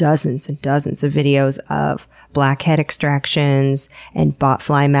relaxed to dozens and dozens of videos of blackhead extractions and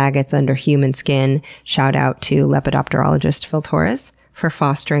botfly maggots under human skin. Shout out to lepidopterologist Phil Torres for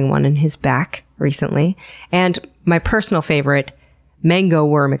fostering one in his back recently. And my personal favorite, mango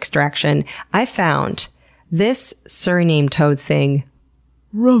worm extraction. I found this Suriname toad thing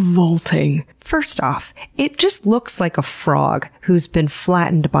revolting. First off, it just looks like a frog who's been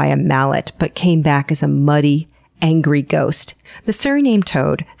flattened by a mallet but came back as a muddy, angry ghost. The Suriname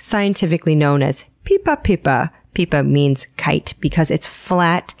toad, scientifically known as pipa pipa. Pipa means kite because it's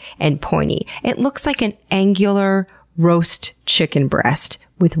flat and pointy. It looks like an angular roast chicken breast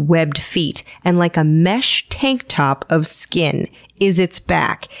with webbed feet, and like a mesh tank top of skin is its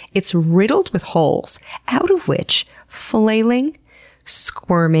back. It's riddled with holes, out of which flailing,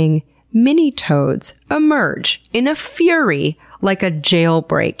 squirming mini toads emerge in a fury like a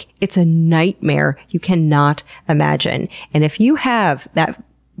jailbreak. It's a nightmare you cannot imagine. And if you have that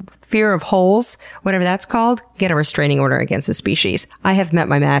fear of holes, whatever that's called, get a restraining order against the species. I have met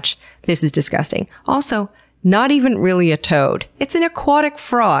my match. This is disgusting. Also, not even really a toad. It's an aquatic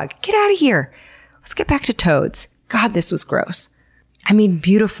frog. Get out of here. Let's get back to toads. God, this was gross. I mean,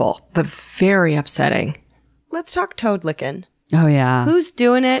 beautiful, but very upsetting. Let's talk toad licking. Oh, yeah. Who's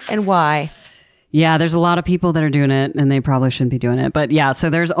doing it and why? Yeah, there's a lot of people that are doing it, and they probably shouldn't be doing it. But yeah, so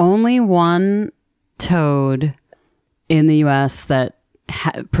there's only one toad in the U.S. that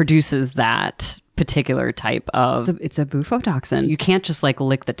produces that particular type of, it's a bufotoxin. You can't just like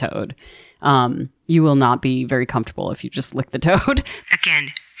lick the toad. You will not be very comfortable if you just lick the toad.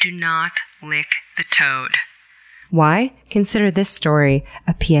 Again, do not lick the toad. Why? Consider this story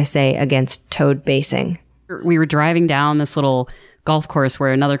a PSA against toad basing. We were driving down this little golf course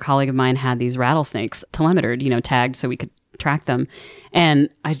where another colleague of mine had these rattlesnakes telemetered, tagged so we could track them. And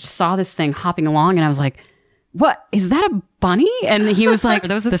I just saw this thing hopping along and I was like, what? Is that a bunny? And he was like,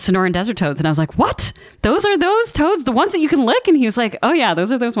 those are the Sonoran desert toads. And I was like, what? Those are those toads, the ones that you can lick? And he was like, oh yeah,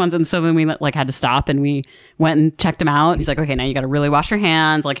 those are those ones. And so then we had to stop and we went and checked him out. He's like, okay, now you got to really wash your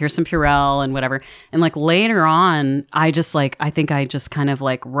hands. Like, here's some Purell and whatever. And like later on, I think I just kind of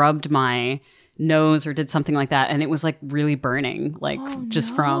like rubbed my nose or did something like that, and it was like really burning, like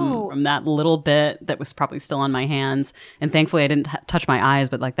from that little bit that was probably still on my hands. And thankfully I didn't touch my eyes,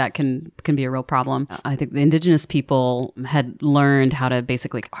 but like that can be a real problem. I think the indigenous people had learned how to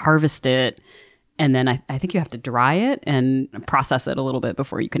basically harvest it, and then I think you have to dry it and process it a little bit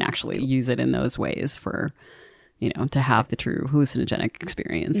before you can actually use it in those ways for to have the true hallucinogenic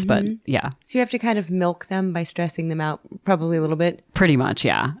experience. But yeah. So you have to kind of milk them by stressing them out probably a little bit? Pretty much,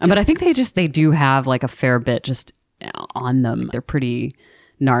 yeah. But I think they do have like a fair bit just on them. They're pretty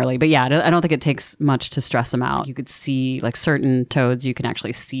gnarly. But yeah, I don't think it takes much to stress them out. You could see like certain toads, you can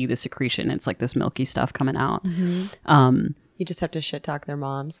actually see the secretion. It's like this milky stuff coming out. Mm-hmm. You just have to shit talk their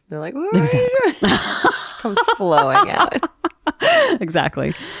moms. They're like, exactly. Comes flowing out.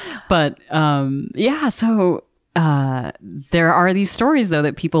 Exactly. But yeah, so there are these stories though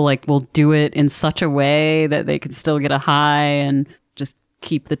that people like will do it in such a way that they can still get a high and just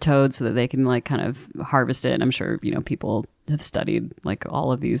keep the toad so that they can like kind of harvest it. And I'm sure, people have studied like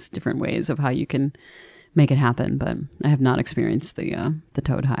all of these different ways of how you can make it happen, but I have not experienced the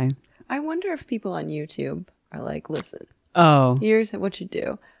toad high. I wonder if people on YouTube are like, listen, here's what you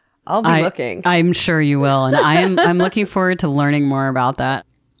do. I'll be looking. I'm sure you will. And I'm looking forward to learning more about that.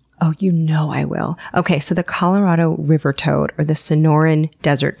 Oh, I will. Okay, so the Colorado river toad or the Sonoran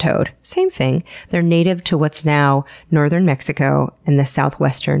desert toad, same thing. They're native to what's now northern Mexico and the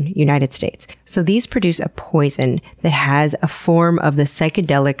southwestern United States. So these produce a poison that has a form of the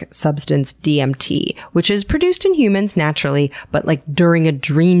psychedelic substance DMT, which is produced in humans naturally, but like during a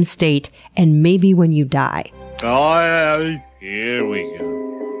dream state and maybe when you die. Oh, yeah, here we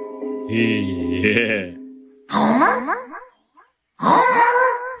go. Yeah.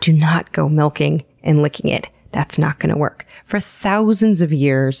 Do not go milking and licking it. That's not going to work. For thousands of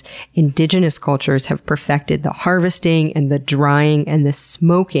years, indigenous cultures have perfected the harvesting and the drying and the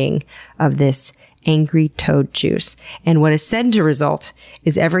smoking of this angry toad juice. And what is said to result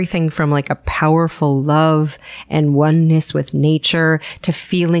is everything from like a powerful love and oneness with nature to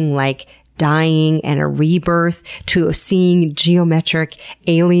feeling like dying and a rebirth to seeing geometric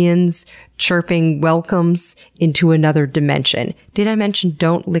aliens chirping welcomes into another dimension. Did I mention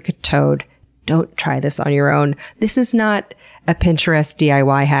don't lick a toad? Don't try this on your own. This is not a Pinterest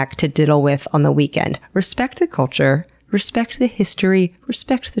DIY hack to diddle with on the weekend. Respect the culture, respect the history,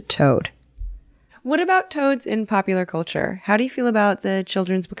 respect the toad. What about toads in popular culture? How do you feel about the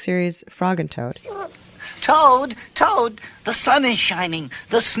children's book series Frog and Toad? Toad, Toad, the sun is shining.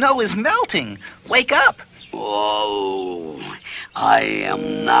 The snow is melting. Wake up. Oh, I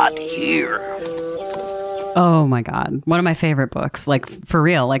am not here. Oh my God. One of my favorite books, like for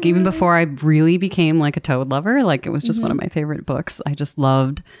real, like even before I really became like a toad lover, like it was just one of my favorite books. I just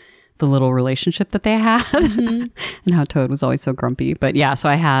loved the little relationship that they had and how Toad was always so grumpy. But yeah, so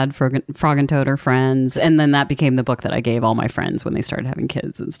I had Frog and Toad are friends. And then that became the book that I gave all my friends when they started having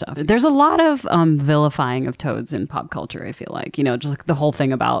kids and stuff. There's a lot of vilifying of toads in pop culture, I feel like, you know, just like the whole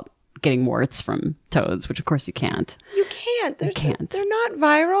thing about getting warts from toads, which of course you can't. You can't. You can't. They're not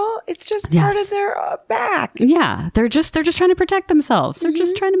viral. It's just part of their back. Yeah, they're just trying to protect themselves. They're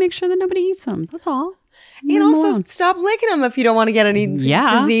just trying to make sure that nobody eats them. That's all. And also stop licking them if you don't want to get any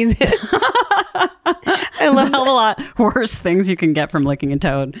diseases. There's a hell of a lot worse things you can get from licking a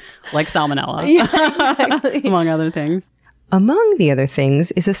toad, like salmonella, exactly. Among other things. Among the other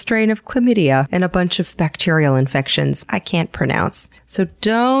things is a strain of chlamydia and a bunch of bacterial infections I can't pronounce. So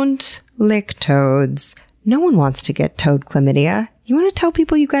don't lick toads. No one wants to get toad chlamydia. You want to tell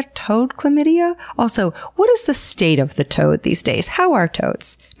people you got toad chlamydia? Also, what is the state of the toad these days? How are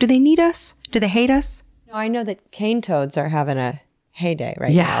toads? Do they need us? Do they hate us? I know that cane toads are having a heyday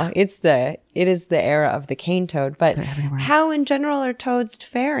right now. It is the era of the cane toad, but how in general are toads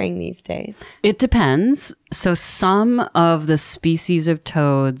faring these days? It depends. So some of the species of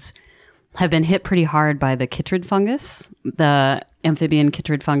toads have been hit pretty hard by the chytrid fungus, the amphibian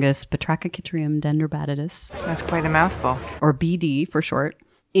chytrid fungus, Batrachochytrium dendrobatidis. That's quite a mouthful. Or BD for short.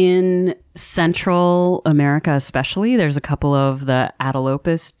 In Central America especially, there's a couple of the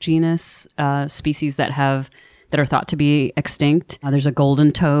Atelopus genus species that are thought to be extinct. There's a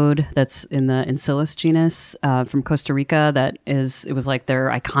golden toad that's in the Encylus genus from Costa Rica it was like their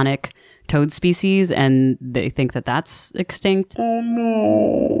iconic toad species, and they think that that's extinct. Oh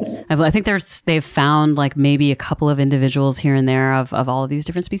no! I think they've found like maybe a couple of individuals here and there of all of these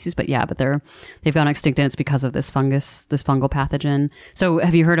different species, but they've gone extinct, and it's because of this fungal pathogen. So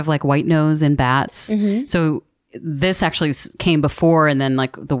have you heard of like white nose in bats? Mm-hmm. So this actually came before, and then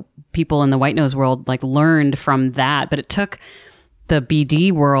like the people in the white nose world like learned from that, but it took the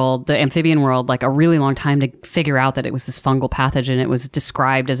BD world, the amphibian world, like a really long time to figure out that it was this fungal pathogen. It was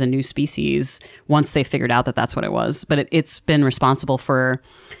described as a new species once they figured out that that's what it was. But it's been responsible for,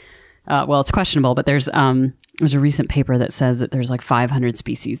 it's questionable, but there's a recent paper that says that there's like 500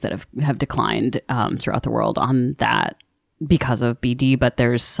 species that have declined throughout the world on that because of BD, but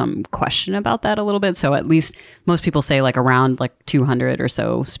there's some question about that a little bit. So at least most people say like around like 200 or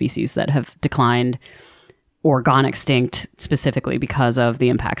so species that have declined or gone extinct specifically because of the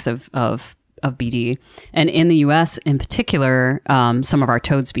impacts of BD. And in the US in particular, some of our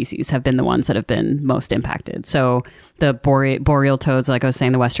toad species have been the ones that have been most impacted. So the boreal toads, like I was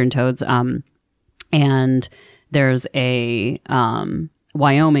saying, the western toads, and there's a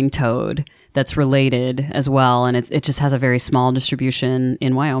Wyoming toad that's related as well, and it just has a very small distribution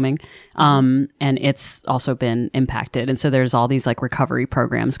in Wyoming, and it's also been impacted. And so there's all these like recovery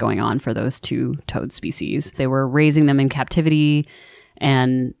programs going on for those two toad species. They were raising them in captivity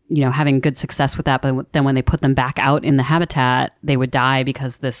and, you know, having good success with that, but then when they put them back out in the habitat, they would die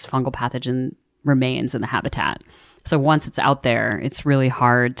because this fungal pathogen remains in the habitat. So once it's out there, it's really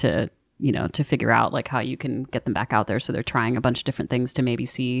hard to figure out like how you can get them back out there. So they're trying a bunch of different things to maybe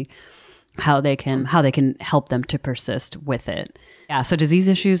see how they can help them to persist with it. Yeah, so disease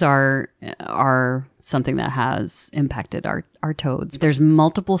issues are something that has impacted our toads. There's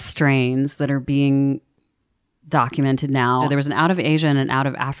multiple strains that are being documented now. There was an out of Asia and an out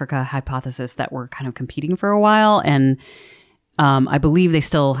of Africa hypothesis that were kind of competing for a while, and I believe they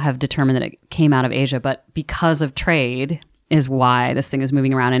still have determined that it came out of Asia, but because of trade is why this thing is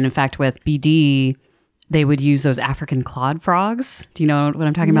moving around. And in fact, with BD, they would use those African clawed frogs. Do you know what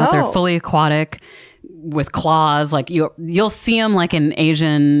I'm talking about? They're fully aquatic with claws. Like you'll see them like in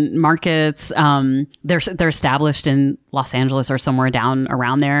Asian markets. They're established in Los Angeles or somewhere down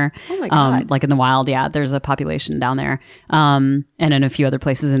around there. Oh my God. Like in the wild. Yeah, there's a population down there. And in a few other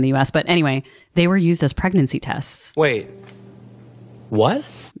places in the US. But anyway, they were used as pregnancy tests. Wait, what?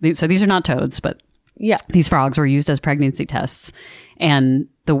 So these are not toads, but yeah, these frogs were used as pregnancy tests. And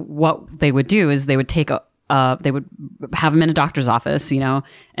what they would do is they would take they would have them in a doctor's office, you know,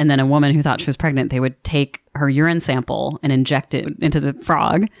 and then a woman who thought she was pregnant, they would take her urine sample and inject it into the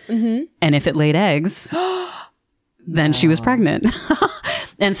frog. Mm-hmm. And if it laid eggs, then she was pregnant.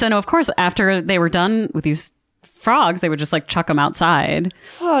 And so, no, of course, after they were done with these frogs, they would just like chuck them outside.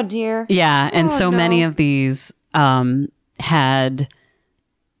 Oh, dear. Yeah. And many of these had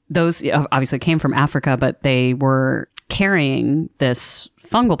those obviously came from Africa, but they were carrying this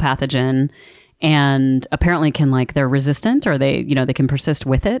fungal pathogen and apparently they're resistant, or they can persist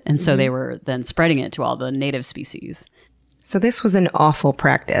with it. And so they were then spreading it to all the native species. So this was an awful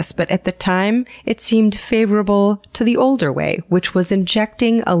practice, but at the time, it seemed favorable to the older way, which was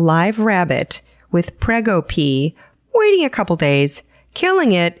injecting a live rabbit with Prego pea, waiting a couple days,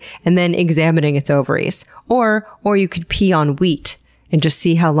 killing it, and then examining its ovaries. Or you could pee on wheat and just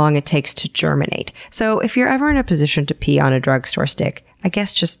see how long it takes to germinate. So if you're ever in a position to pee on a drugstore stick, I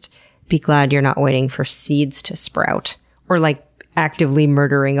guess just be glad you're not waiting for seeds to sprout or like actively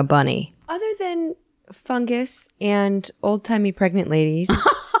murdering a bunny. Other than fungus and old-timey pregnant ladies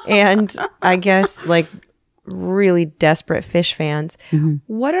and I guess like really desperate fish fans,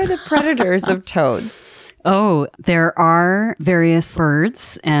 what are the predators of toads? Oh, there are various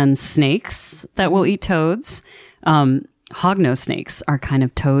birds and snakes that will eat toads. Hognose snakes are kind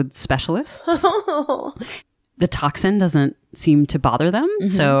of toad specialists. The toxin doesn't seem to bother them,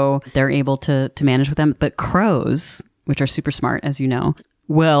 so they're able to manage with them. But crows, which are super smart, as you know,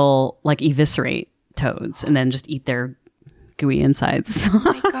 will like eviscerate toads and then just eat their gooey insides. Oh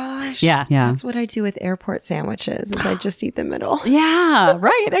my gosh. Yeah. That's what I do with airport sandwiches, is I just eat the middle. Yeah,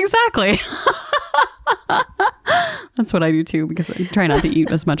 right, exactly. That's what I do too, because I try not to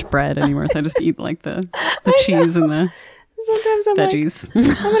eat as much bread anymore, so I just eat like the cheese and the Sometimes I'm veggies.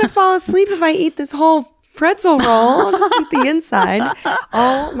 like, I'm going to fall asleep if I eat this whole pretzel roll. I'll just eat the inside.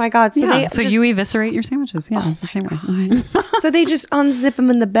 Oh my God. So you eviscerate your sandwiches. Yeah, it's the same way. So they just unzip them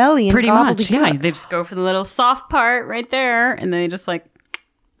in the belly and pretty much. gobbledygook. Yeah, they just go for the little soft part right there, and they just like,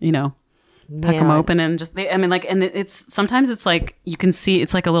 peck them open and just. And it's sometimes it's like you can see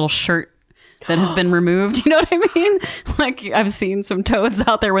it's like a little shirt that has been removed. You know what I mean? Like I've seen some toads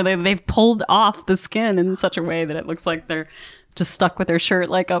out there where they've pulled off the skin in such a way that it looks like they're just stuck with their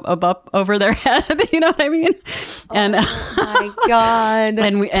shirt like up over their head. You know what I mean? And oh my God.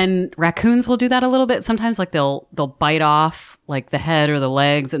 and raccoons will do that a little bit. Sometimes like they'll bite off like the head or the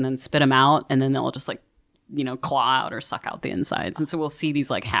legs and then spit them out, and then they'll just like claw out or suck out the insides. And so we'll see these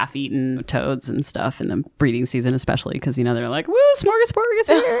like half-eaten toads and stuff in the breeding season, especially because they're like, woo, smorgasbord is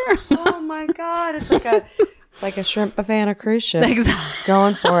here. Oh my God. It's like a shrimp buffet on a cruise ship. Exactly.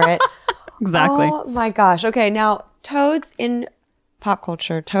 Going for it. Exactly. Oh my gosh. Okay, now toads in pop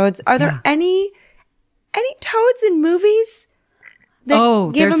culture. Toads. Are there any toads in movies?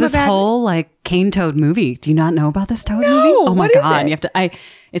 There's this whole like cane toad movie. Do you not know about this toad movie? Oh my God. You have to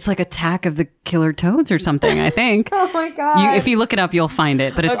it's like Attack of the Killer Toads or something, I think. Oh my God. If you look it up, you'll find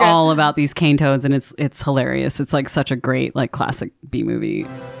it. But it's all about these cane toads, and it's hilarious. It's like such a great like classic B movie.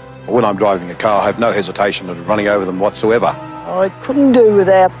 When I'm driving a car, I have no hesitation of running over them whatsoever. I couldn't do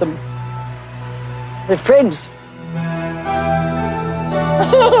without them. They're friends.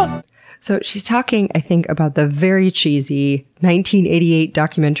 So she's talking, I think, about the very cheesy 1988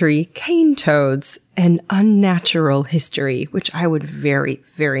 documentary Cane Toads, An Unnatural History, which I would very,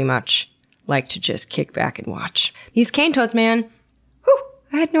 very much like to just kick back and watch. These cane toads, man. Whew,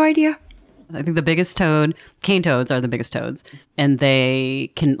 I had no idea. I think the biggest toad, cane toads are the biggest toads. And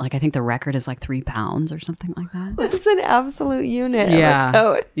they can, like, I think the record is like 3 pounds or something like that. That's an absolute unit of a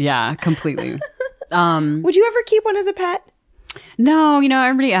toad. Yeah, completely. Would you ever keep one as a pet? No,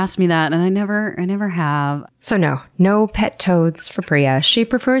 everybody asked me that, and I never have. So no pet toads for Priya. She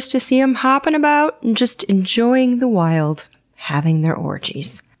prefers to see them hopping about and just enjoying the wild, having their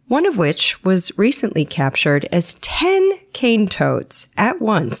orgies. One of which was recently captured as 10 cane toads at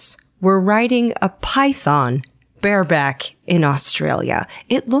once were riding a python bareback in Australia.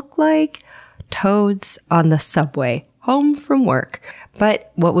 It looked like toads on the subway, home from work.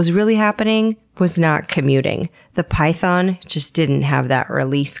 But what was really happening was not commuting. The python just didn't have that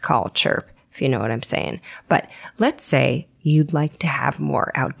release call chirp, if you know what I'm saying. But let's say you'd like to have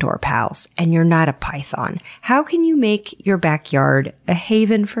more outdoor pals and you're not a python. How can you make your backyard a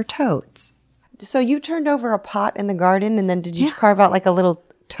haven for toads? So you turned over a pot in the garden, and then did you carve out like a little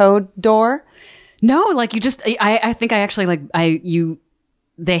toad door? No, like you just, I think I actually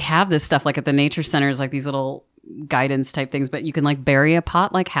they have this stuff like at the nature centers, like these little guidance type things, but you can like bury a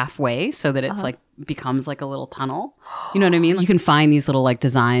pot like halfway so that it's like becomes like a little tunnel. You know what I mean? You can find these little like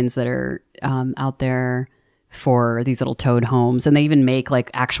designs that are out there for these little toad homes, and they even make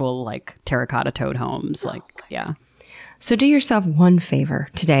like actual like terracotta toad homes. Yeah. So do yourself one favor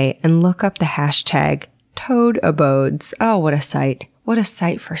today and look up the hashtag toad abodes. Oh, what a sight. What a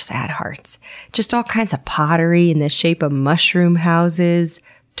sight for sad hearts. Just all kinds of pottery in the shape of mushroom houses,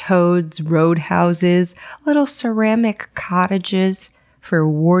 toads, roadhouses, little ceramic cottages for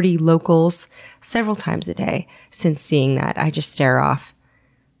warty locals. Several times a day since seeing that, I just stare off.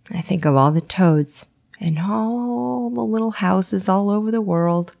 I think of all the toads and all the little houses all over the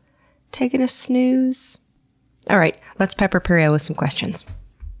world taking a snooze. All right, let's pepper Priya with some questions.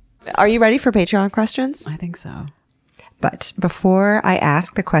 Are you ready for Patreon questions? I think so. But before I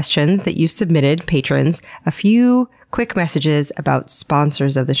ask the questions that you submitted, patrons, a few quick messages about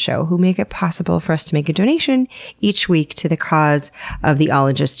sponsors of the show who make it possible for us to make a donation each week to the cause of the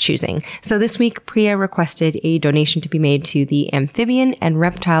ologist's choosing. So this week, Priya requested a donation to be made to the Amphibian and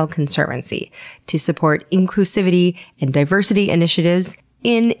Reptile Conservancy to support inclusivity and diversity initiatives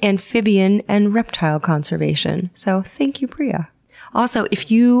in amphibian and reptile conservation. So thank you, Priya. Also, if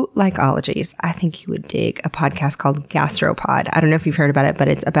you like ologies, I think you would dig a podcast called Gastropod. I don't know if you've heard about it, but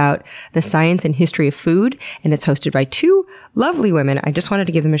it's about the science and history of food, and it's hosted by two lovely women. I just wanted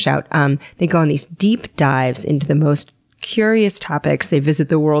to give them a shout. They go on these deep dives into the most curious topics. They visit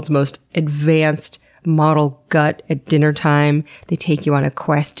the world's most advanced model gut at dinner time. They take you on a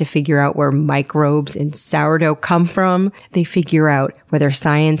quest to figure out where microbes in sourdough come from. They figure out whether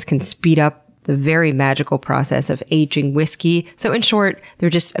science can speed up the very magical process of aging whiskey. So in short, they're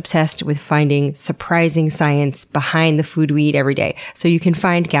just obsessed with finding surprising science behind the food we eat every day. So you can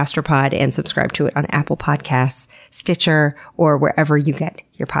find Gastropod and subscribe to it on Apple Podcasts, Stitcher, or wherever you get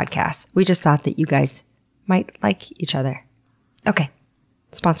your podcasts. We just thought that you guys might like each other. Okay,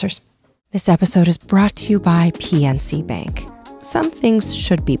 sponsors. This episode is brought to you by PNC Bank. Some things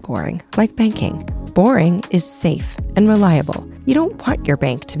should be boring, like banking. Boring is safe and reliable. You don't want your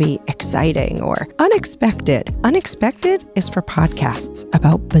bank to be exciting or unexpected. Unexpected is for podcasts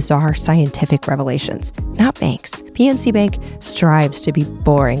about bizarre scientific revelations, not banks. PNC Bank strives to be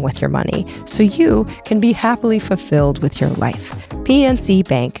boring with your money so you can be happily fulfilled with your life. PNC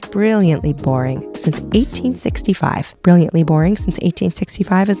Bank, brilliantly boring since 1865. Brilliantly boring since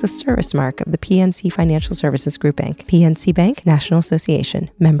 1865 is a service mark of the PNC Financial Services Group Bank. PNC Bank, National Association,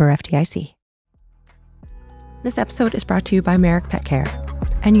 member FDIC. This episode is brought to you by Merrick Pet Care.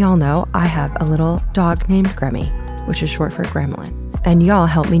 And y'all know I have a little dog named Gremmy, which is short for Gremlin. And y'all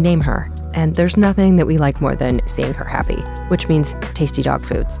helped me name her. And there's nothing that we like more than seeing her happy, which means tasty dog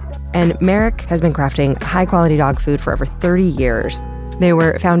foods. And Merrick has been crafting high-quality dog food for over 30 years. They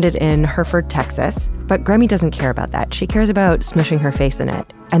were founded in Hereford, Texas, but Gremmy doesn't care about that. She cares about smushing her face in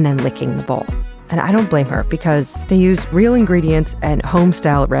it and then licking the bowl. And I don't blame her because they use real ingredients and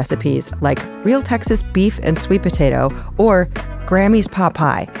home-style recipes like real Texas beef and sweet potato or Grammy's pot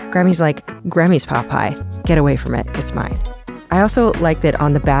pie. Grammy's like, Grammy's pot pie. Get away from it. It's mine. I also like that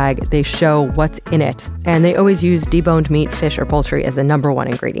on the bag, they show what's in it. And they always use deboned meat, fish, or poultry as the number one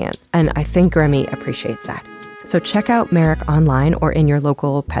ingredient. And I think Grammy appreciates that. So check out Merrick online or in your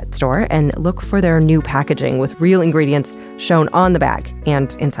local pet store and look for their new packaging with real ingredients shown on the bag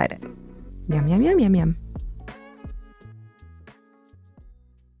and inside it. Yum, yum, yum, yum, yum.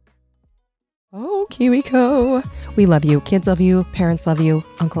 Oh, KiwiCo. We love you. Kids love you. Parents love you.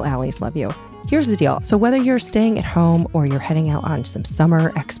 Uncle Allie's love you. Here's the deal. So whether you're staying at home or you're heading out on some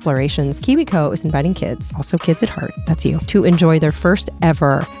summer explorations, KiwiCo is inviting kids, also kids at heart, that's you, to enjoy their first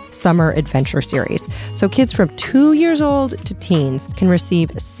ever summer adventure series. So kids from 2 years old to teens can receive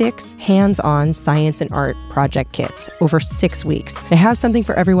 6 hands-on science and art project kits over 6 weeks. They have something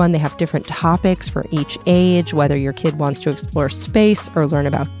for everyone. They have different topics for each age, whether your kid wants to explore space or learn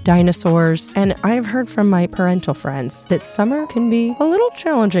about dinosaurs. And I've heard from my parental friends that summer can be a little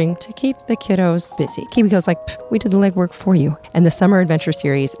challenging to keep the kiddos busy. KiwiCo's like, we did the legwork for you. And the Summer Adventure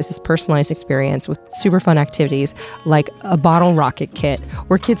Series is this personalized experience with super fun activities like a bottle rocket kit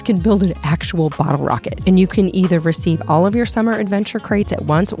where kids can build an actual bottle rocket. And you can either receive all of your summer adventure crates at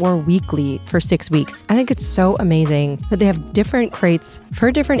once or weekly for 6 weeks. I think it's so amazing that they have different crates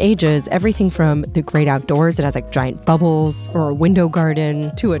for different ages, everything from the great outdoors that has like giant bubbles or a window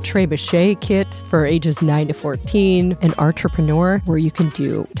garden to a trebuchet kit for ages 9 to 14, an entrepreneur where you can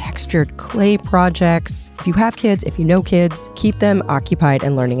do textured clay projects. If you have kids, if you know kids, keep them occupied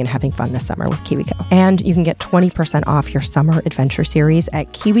and learning and having fun this summer with KiwiCo. And you can get 20% off your summer adventure series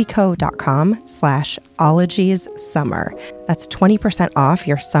at kiwico.com/ologiessummer. That's 20% off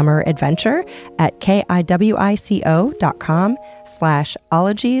your summer adventure at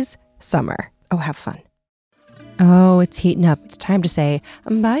kiwico.com/ologiessummer. Oh, have fun. Oh, it's heating up. It's time to say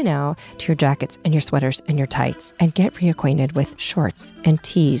bye now to your jackets and your sweaters and your tights and get reacquainted with shorts and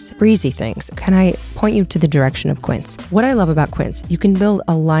tees, breezy things. Can I point you to the direction of Quince? What I love about Quince, you can build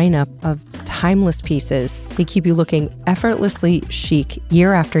a lineup of timeless pieces. They keep you looking effortlessly chic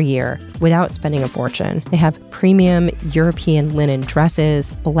year after year without spending a fortune. They have premium European linen dresses,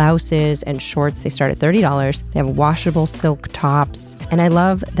 blouses, and shorts. They start at $30. They have washable silk tops. And I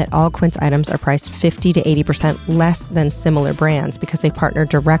love that all Quince items are priced 50 to 80% less than similar brands because they partner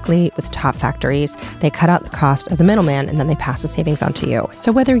directly with top factories. They cut out the cost of the middleman and then they pass the savings on to you.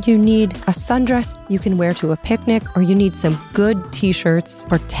 So whether you need a sundress you can wear to a picnic, or you need some good t-shirts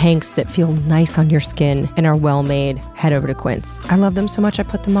or tanks that feel nice on your skin and are well made, head over to Quince. I love them so much I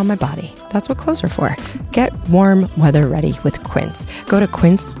put them on my body. That's what clothes are for. Get warm weather ready with Quince. Go to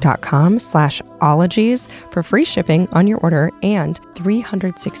quince.com/ologies for free shipping on your order and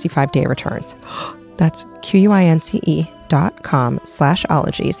 365-day returns. That's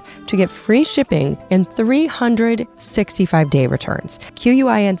QUINCE.com/ologies to get free shipping and 365-day returns.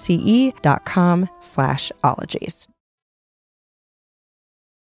 QUINCE.com/ologies.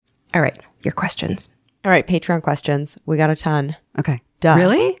 All right, your questions. All right, Patreon questions. We got a ton. Okay. Done.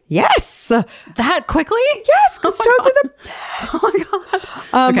 Really? Yes. That quickly? Yes, because toads are the best. Oh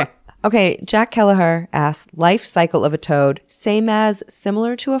my God. Okay, Jack Kelleher asks, life cycle of a toad, same as,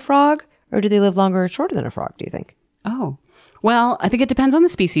 similar to a frog? Or do they live longer or shorter than a frog, do you think? Oh, well, I think it depends on the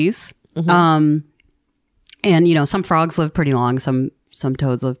species. And, you know, some frogs live pretty long. Some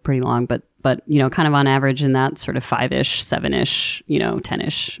toads live pretty long, but, you know, kind of on average in that sort of 5-ish, 7-ish, you know,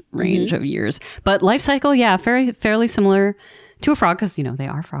 10-ish range of years. But life cycle, yeah, fairly similar to a frog because, you know, they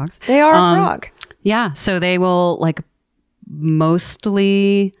are frogs. They are a frog. Yeah. So they will like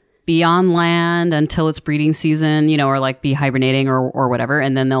mostly be on land until it's breeding season, you know, or like be hibernating or whatever.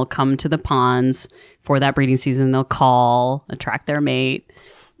 And then they'll come to the ponds for that breeding season. They'll call, attract their mate.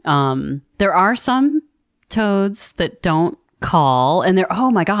 There are some toads that don't call, and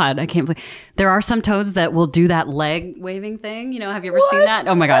oh my God, I can't believe there are some toads that will do that leg waving thing. You know, have you ever seen that?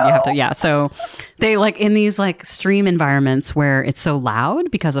 Oh my God, you have to. Yeah. So they like in these like stream environments where it's so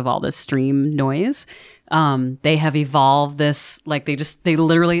loud because of all this stream noise. They have evolved this, like they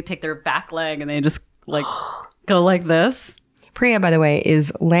literally take their back leg and they just like go like this. Priya, by the way,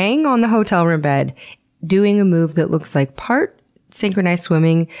 is laying on the hotel room bed doing a move that looks like part synchronized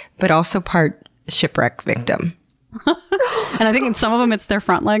swimming, but also part shipwreck victim. And I think in some of them it's their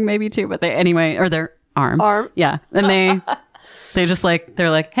front leg maybe too, but or their arm. Yeah. And they just like, they're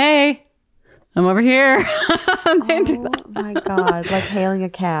like, hey, I'm over here. And they do that. Oh my God. Like hailing a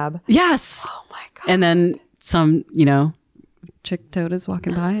cab. Yes. Oh my God. And then some, you know, chick toad is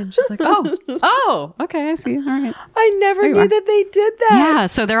walking by and she's like, oh, okay, I see. All right. I never knew that they did that. Yeah.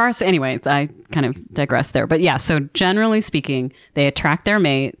 So there are, anyways, I kind of digress there. But yeah, so generally speaking, they attract their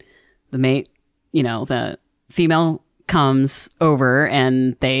mate. The mate, you know, the female comes over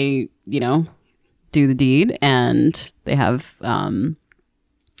and they, you know, do the deed, and they have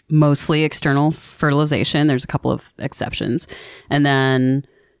mostly external fertilization. There's a couple of exceptions. And then,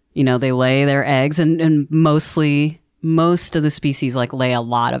 you know, they lay their eggs, and most of the species like lay a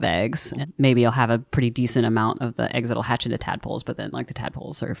lot of eggs. And maybe you'll have a pretty decent amount of the eggs that'll hatch into tadpoles, but then like the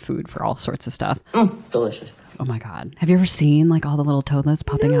tadpoles are food for all sorts of stuff. Delicious. Oh my God. Have you ever seen like all the little toadlets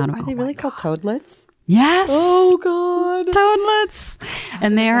popping out of Are they really called toadlets? Yes. Oh God. Toadlets.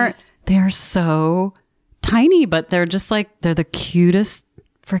 And they are so tiny, but they're just like, they're the cutest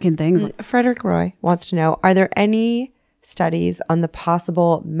freaking things. Frederick Roy wants to know, are there any studies on the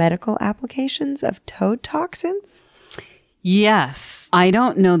possible medical applications of toad toxins? Yes. I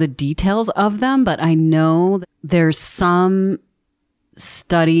don't know the details of them, but I know there's some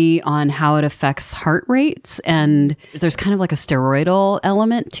study on how it affects heart rates, and there's kind of like a steroidal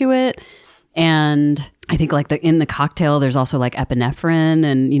element to it. And I think like in the cocktail, there's also like epinephrine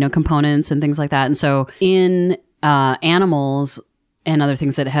and, you know, components and things like that. And so in animals and other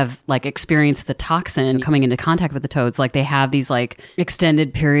things that have like experienced the toxin coming into contact with the toads, like they have these like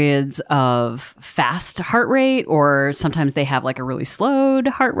extended periods of fast heart rate, or sometimes they have like a really slowed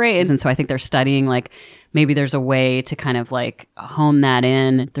heart rate. And so I think they're studying like maybe there's a way to kind of like hone that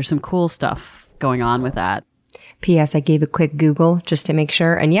in. There's some cool stuff going on with that. P.S. I gave a quick Google just to make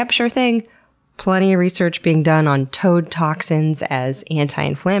sure. And yep, sure thing. Plenty of research being done on toad toxins as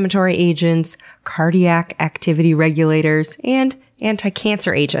anti-inflammatory agents, cardiac activity regulators, and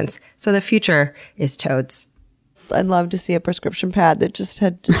anti-cancer agents. So the future is toads. I'd love to see a prescription pad that just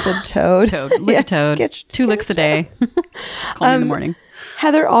said toad. Toad. Lick a toad. 2 licks a day. Call me in the morning.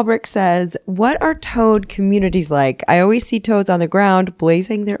 Heather Albrecht says, what are toad communities like? I always see toads on the ground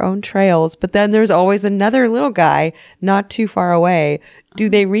blazing their own trails, but then there's always another little guy not too far away. Do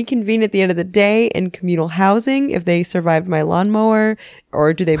they reconvene at the end of the day in communal housing if they survived my lawnmower?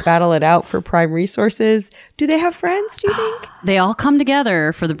 Or do they battle it out for prime resources? Do they have friends, do you think? They all come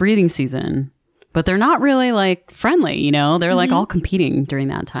together for the breeding season, but they're not really like friendly, you know? They're like all competing during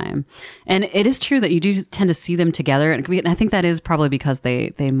that time. And it is true that you do tend to see them together. And I think that is probably because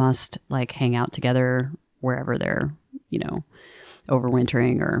they must like hang out together wherever they're, you know,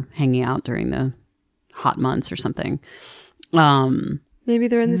 overwintering or hanging out during the hot months or something. Maybe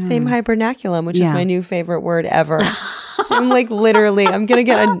they're in the same hibernaculum, which is my new favorite word ever. I'm like literally, I'm going to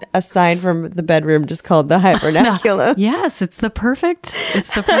get a sign from the bedroom just called the hibernaculum. Yes, it's the perfect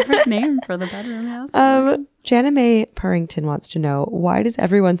name for the bedroom house. Jana Mae Purrington wants to know, why does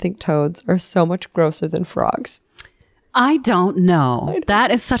everyone think toads are so much grosser than frogs? I don't know.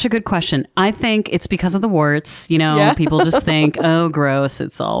 That is such a good question. I think it's because of the warts. You know, people just think, oh, gross,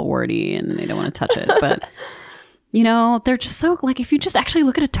 it's all warty and they don't want to touch it. But, you know, they're just so, like, if you just actually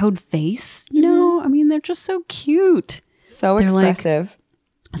look at a toad face, you know, I mean, they're just so cute. So they're expressive.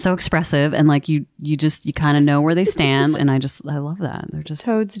 So expressive. And like, you kind of know where they stand. And I love that. They're just.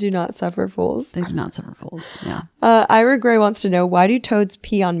 Toads do not suffer fools. They do not suffer fools. Yeah. Ira Gray wants to know, why do toads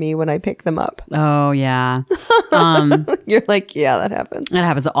pee on me when I pick them up? Oh, yeah. You're like, yeah, that happens. It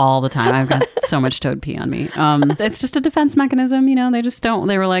happens all the time. I've got so much toad pee on me. It's just a defense mechanism. You know, they just don't.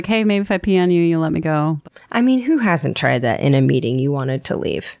 They were like, hey, maybe if I pee on you, you'll let me go. I mean, who hasn't tried that in a meeting you wanted to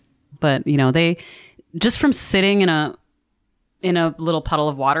leave? But, you know, they just from sitting in a little puddle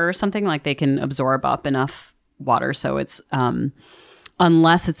of water or something, like they can absorb up enough water. So it's,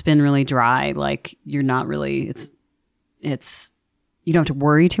 unless it's been really dry, like you're not really, it's, you don't have to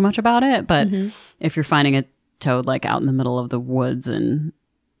worry too much about it. But if you're finding a toad like out in the middle of the woods and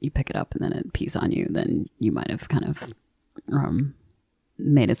you pick it up and then it pees on you, then you might have kind of,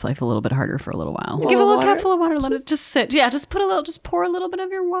 made its life a little bit harder for a little while. Give it a little cup full of water, let it just sit. Yeah. Just pour a little bit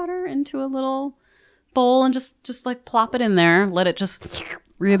of your water into a little bowl and just like plop it in there, let it just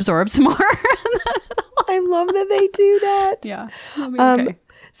reabsorb some more. I love that they do that. Yeah. Okay.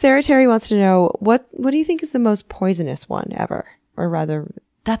 Sarah Terry wants to know, what do you think is the most poisonous one ever? Or rather,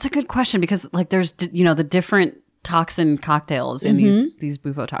 that's a good question, because like there's, you know, the different toxin cocktails in these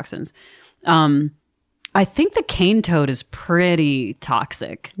bufotoxins. I think the cane toad is pretty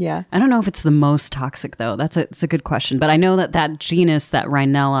toxic. Yeah. I don't know if it's the most toxic though. It's a good question, but I know that genus, that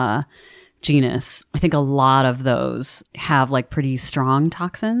Rhinella genus, I think a lot of those have like pretty strong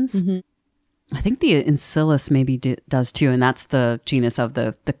toxins. I think the Ancillus maybe does too, and that's the genus of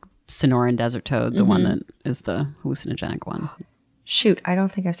the Sonoran desert toad, the one that is the hallucinogenic one. Shoot, I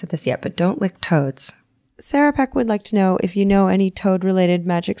don't think I've said this yet, but don't lick toads. Sarah Peck would like to know if you know any toad-related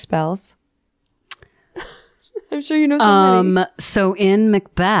magic spells. I'm sure you know so many. So in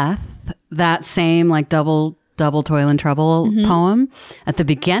Macbeth, that same like double toil and trouble poem, at the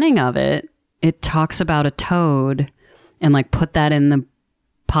beginning of it, it talks about a toad and like put that in the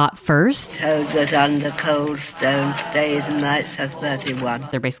pot first. Toad that under cold stone for days and nights have 31.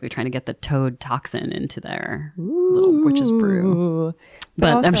 They're basically trying to get the toad toxin into their little witch's brew.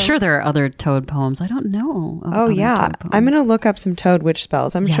 But also, I'm sure there are other toad poems. I don't know. Oh, yeah. I'm going to look up some toad witch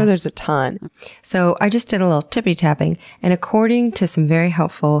spells. I'm sure there's a ton. So I just did a little tippy tapping, and according to some very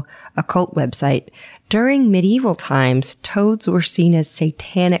helpful occult website, during medieval times, toads were seen as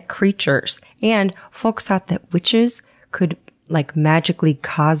satanic creatures, and folks thought that witches could like magically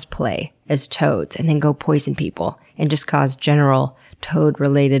cosplay as toads and then go poison people and just cause general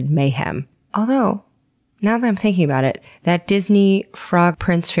toad-related mayhem. Although, now that I'm thinking about it, that Disney Frog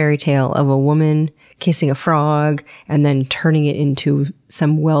Prince fairy tale of a woman kissing a frog and then turning it into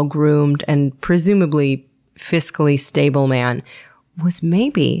some well-groomed and presumably fiscally stable man was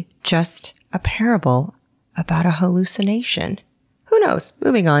maybe just a parable about a hallucination. Who knows?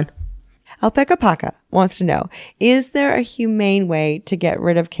 Moving on. Alpaca Paca wants to know, is there a humane way to get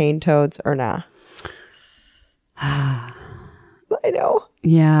rid of cane toads or nah? I know.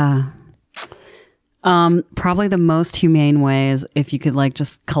 Yeah. Probably the most humane way is if you could like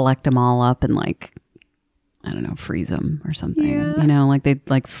just collect them all up and like, I don't know, freeze them or something. Yeah. You know, like they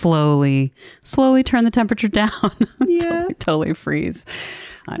like slowly turn the temperature down until they totally freeze.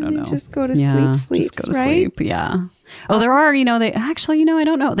 I don't know. Just go to sleep, just go to sleep. Yeah. Oh, there are, you know, they actually, you know, I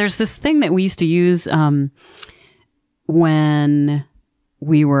don't know. There's this thing that we used to use when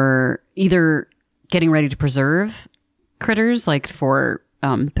we were either getting ready to preserve critters, like for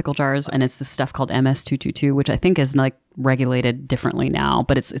pickle jars, and it's this stuff called MS-222, which I think is like regulated differently now,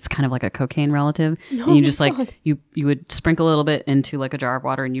 but it's kind of like a cocaine relative. And you just like you would sprinkle a little bit into like a jar of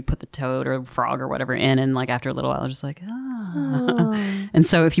water, and you'd put the toad or frog or whatever in, and like after a little while, just like And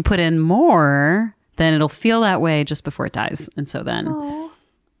so if you put in more, then it'll feel that way just before it dies, and so then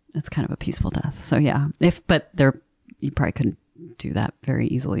it's kind of a peaceful death. So yeah, you probably couldn't do that very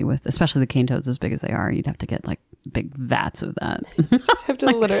easily with, especially the cane toads as big as they are. You'd have to get like big vats of that. Just have to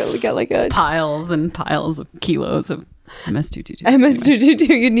like, literally get like a piles and piles of kilos of MS-222.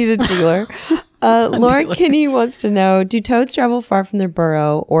 MS-222, you need a dealer. Lauren Kinney wants to know, do toads travel far from their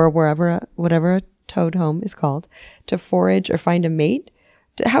burrow or whatever a toad home is called to forage or find a mate?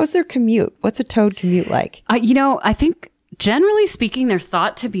 How's their commute? What's a toad commute like? I think generally speaking, they're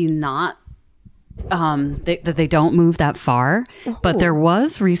thought to be not that they don't move that far. Ooh. But there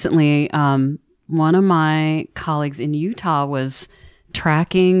was recently one of my colleagues in Utah was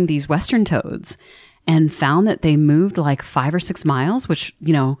tracking these western toads and found that they moved like 5 or 6 miles, which,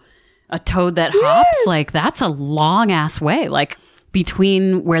 a toad that hops, like that's a long ass way, like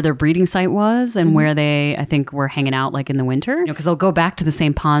between where their breeding site was and where they, I think, were hanging out like in the winter, because they'll go back to the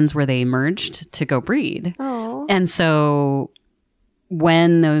same ponds where they emerged to go breed. Oh. And so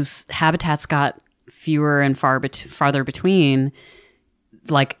when those habitats got fewer and farther between,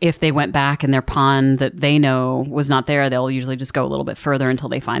 like if they went back and their pond that they know was not there, they'll usually just go a little bit further until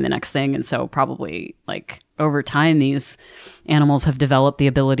they find the next thing. And so probably like over time, these animals have developed the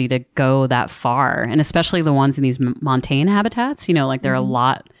ability to go that far. And especially the ones in these montane habitats, like there are a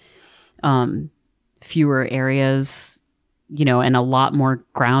lot fewer areas, and a lot more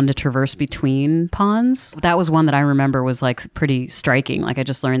ground to traverse between ponds. That was one that I remember was like pretty striking. Like I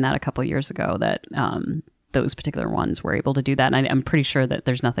just learned that a couple of years ago that those particular ones were able to do that. And I'm pretty sure that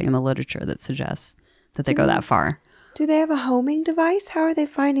there's nothing in the literature that suggests that they go that far. Do they have a homing device? How are they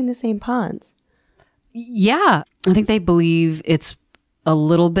finding the same ponds? Yeah. I think they believe it's a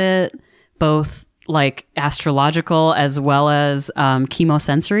little bit both like astrological as well as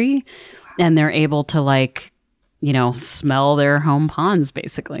chemosensory. And they're able to like, smell their home ponds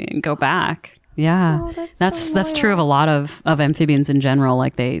basically and go back. Yeah. Oh, that's true of a lot of amphibians in general.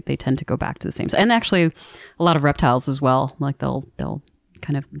 Like they tend to go back to the same. And actually a lot of reptiles as well. Like they'll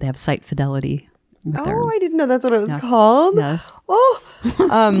they have site fidelity. I didn't know that's what it was called. Yes. Oh.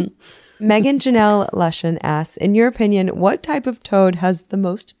 Megan Janelle Lushan asks, in your opinion, what type of toad has the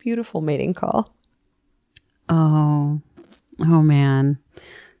most beautiful mating call? Oh man.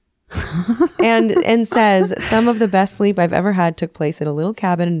 and says, some of the best sleep I've ever had took place at a little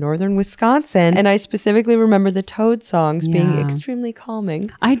cabin in northern Wisconsin. And I specifically remember the toad songs being extremely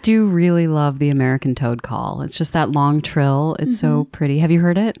calming. I do really love the American toad call. It's just that long trill. It's so pretty. Have you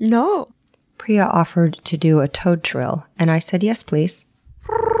heard it? No. Priya offered to do a toad trill, and I said, yes, please.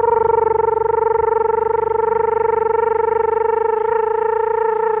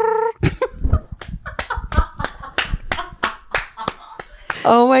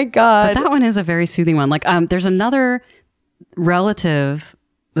 Oh my God. But that one is a very soothing one. Like there's another relative,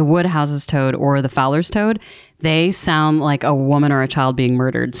 the Woodhouse's toad or the Fowler's toad. They sound like a woman or a child being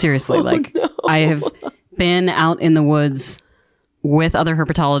murdered. Seriously. I have been out in the woods with other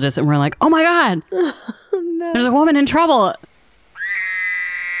herpetologists and we're like, oh my God, there's a woman in trouble.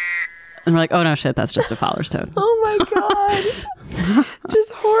 And we're like, oh no, shit, that's just a Fowler's toad. Oh my God.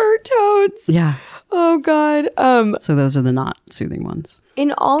 Just horror toads. Yeah. Oh God. So those are the not soothing ones.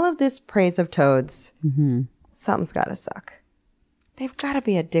 In all of this praise of toads, something's got to suck. They've got to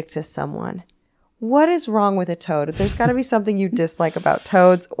be a dick to someone. What is wrong with a toad? There's got to be something you dislike about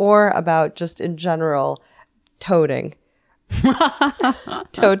toads or about just in general toading.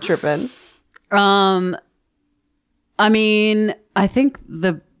 Toad tripping. I mean, I think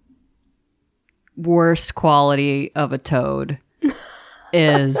the worst quality of a toad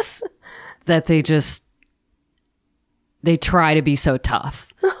is that they try to be so tough.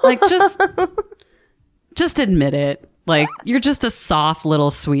 Like just admit it. Like you're just a soft little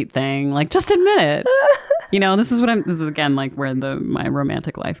sweet thing. Like just admit it. This is again like where my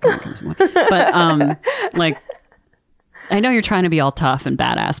romantic life kind of comes from. But like I know you're trying to be all tough and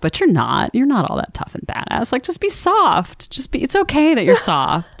badass, but you're not. You're not all that tough and badass. Like just be soft. It's okay that you're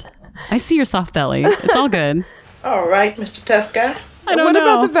soft. I see your soft belly. It's all good. All right, Mr. Tough Guy. I don't know. What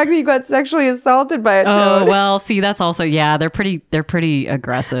about the fact that you got sexually assaulted by a toad? Oh, well, see, that's also, they're pretty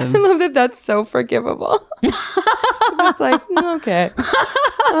aggressive. I love that that's so forgivable. It's like, okay.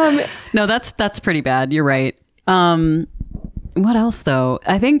 No, that's pretty bad. You're right. What else, though?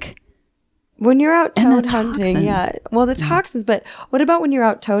 I think when you're out toad hunting, toxins. the toxins, but what about when you're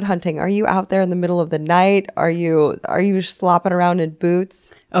out toad hunting? Are you out there in the middle of the night? Are you slopping around in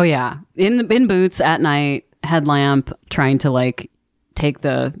boots? Oh, yeah. In boots at night, headlamp, trying to like take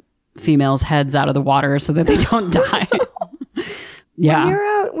the females' heads out of the water so that they don't die.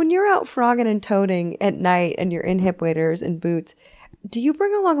 Yeah. When you're out frogging and toading at night and you're in hip waders and boots, do you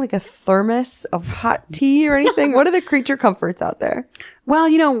bring along like a thermos of hot tea or anything? What are the creature comforts out there? Well,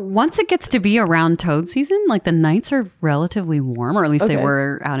 once it gets to be around toad season, like the nights are relatively warm, or at least they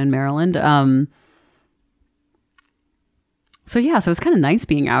were out in Maryland. So yeah, so it's kind of nice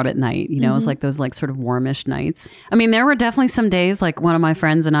being out at night, you know, it's like those like sort of warmish nights. I mean, there were definitely some days like one of my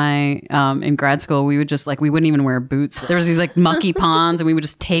friends and I in grad school, we would just like, we wouldn't even wear boots. There was these like mucky ponds and we would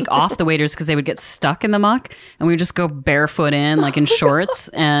just take off the waders because they would get stuck in the muck and we would just go barefoot in like in shorts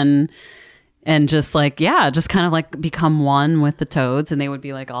and just like, yeah, just kind of like become one with the toads and they would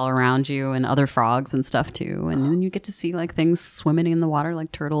be like all around you and other frogs and stuff too. And then you get to see like things swimming in the water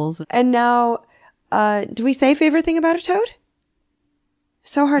like turtles. And now, do we say favorite thing about a toad?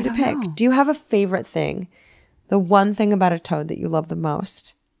 So hard to pick. Do you have a favorite thing? The one thing about a toad that you love the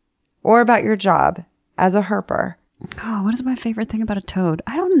most? Or about your job as a herper? Oh, what is my favorite thing about a toad?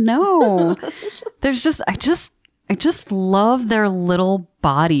 I don't know. There's just, I just love their little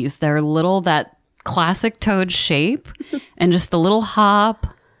bodies, that classic toad shape and just the little hop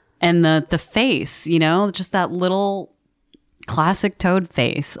and the face, you know, just that little classic toad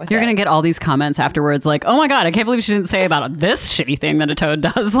face. You're going to get all these comments afterwards like, oh my God, I can't believe she didn't say about this shitty thing that a toad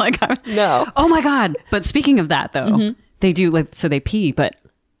does. Like, no. Oh my God. But speaking of that though, they do like, so they pee, but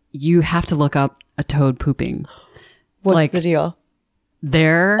you have to look up a toad pooping. What's like, the deal?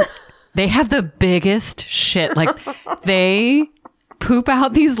 They have the biggest shit. Like they poop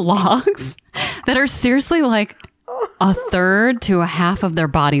out these logs that are seriously like a third to a half of their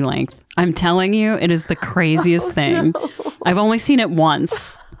body length. I'm telling you, it is the craziest thing. No. I've only seen it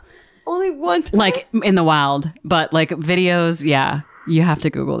once. Only one time? Like in the wild, but like videos, yeah, you have to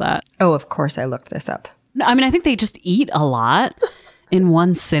Google that. Oh, of course I looked this up. I mean, I think they just eat a lot in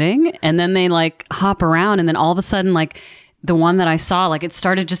one sitting and then they like hop around and then all of a sudden like the one that I saw, like it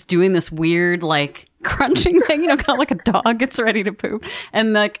started just doing this weird like crunching thing, you know, kind of like a dog gets ready to poop.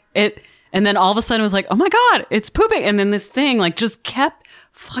 And like and then all of a sudden it was like, oh my God, it's pooping. And then this thing like just kept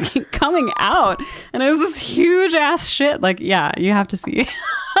fucking coming out. And it was this huge ass shit. Like, yeah, you have to see.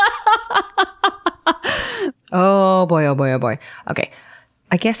 Oh boy, oh boy, oh boy. Okay.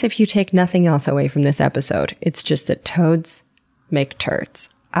 I guess if you take nothing else away from this episode, it's just that toads make turds.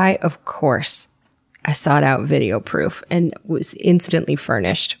 I sought out video proof and was instantly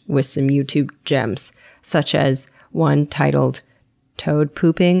furnished with some YouTube gems, such as one titled Toad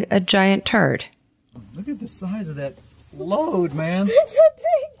Pooping a Giant Turd. Look at the size of that load, man. It's a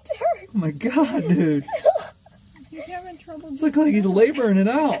big turd. Oh my God, dude. He's having trouble. It's like he's laboring it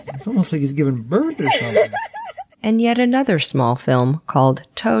out. It's almost like he's giving birth or something. And yet another small film called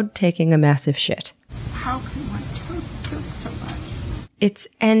Toad Taking a Massive Shit. How can one toad poop so much? It's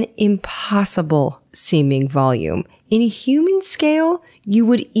an impossible seeming volume. In a human scale, you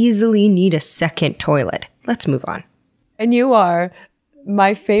would easily need a second toilet. Let's move on. And you are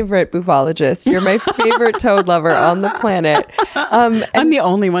my favorite boophologist. You're my favorite toad lover on the planet. I'm the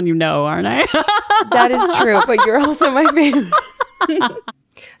only one you know, aren't I? That is true, but you're also my favorite.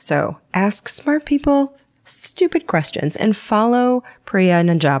 So ask smart people stupid questions and follow Priya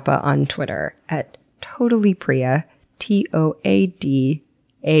Nanjappa on Twitter at totallypriya, ToAdally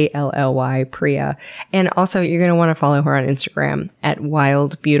Priya. And also you're going to want to follow her on Instagram at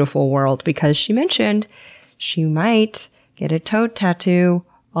Wild Beautiful World because she mentioned she might get a toad tattoo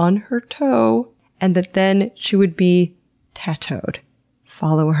on her toe and that then she would be tattooed.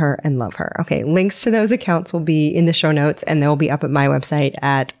 Follow her and love her. Okay, links to those accounts will be in the show notes and they'll be up at my website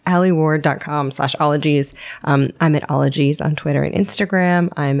at alieward.com/ologies. I'm at ologies on Twitter and Instagram.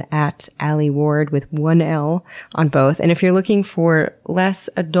 I'm at Ali Ward with 1 L on both. And if you're looking for less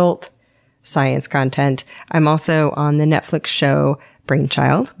adult science content, I'm also on the Netflix show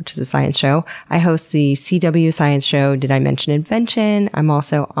Brainchild, which is a science show. I host the CW science show, Did I Mention Invention? I'm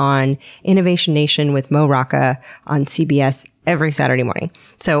also on Innovation Nation with Mo Rocca on CBS every Saturday morning.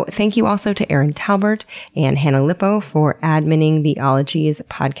 So thank you also to Erin Talbert and Hannah Lippo for adminning the Ologies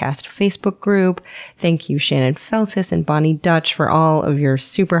podcast Facebook group. Thank you, Shannon Feltis and Bonnie Dutch, for all of your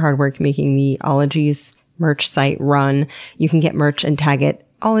super hard work making the Ologies merch site run. You can get merch and tag it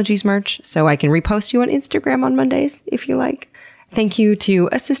Ologies merch so I can repost you on Instagram on Mondays if you like. Thank you to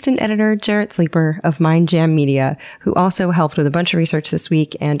assistant editor Jarrett Sleeper of Mind Jam Media, who also helped with a bunch of research this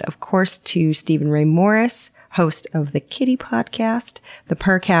week. And of course to Stephen Ray Morris, host of the Kitty Podcast, the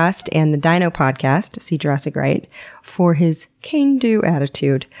Purrcast, and the Dino Podcast, See Jurassic Right, for his can-do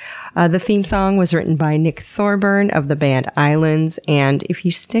attitude. The theme song was written by Nick Thorburn of the band Islands. And if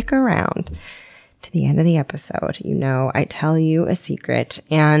you stick around to the end of the episode, you know I tell you a secret.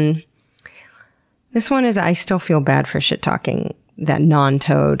 And this one is I still feel bad for shit-talking that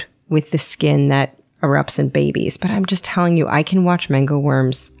non-toad with the skin that erupts in babies. But I'm just telling you, I can watch mango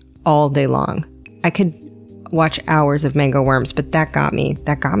worms all day long. I could watch hours of mango worms, but that got me.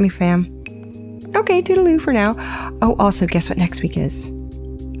 That got me, fam. Okay, toodaloo for now. Oh, also, guess what next week is?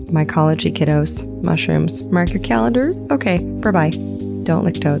 mycology, kiddos. Mushrooms. Mark your calendars. Okay, bye-bye. Don't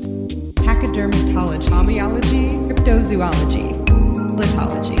lick toads. Pachydermatology, homeology, cryptozoology,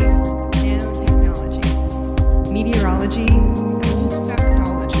 litology, nanotechnology, meteorology,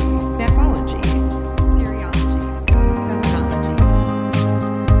 olfactology, nephology, serology, selenology.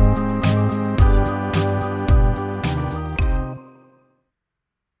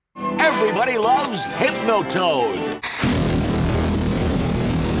 Everybody loves Hypnotoad.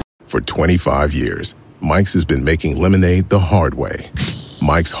 For 25 years, Mike's has been making lemonade the hard way.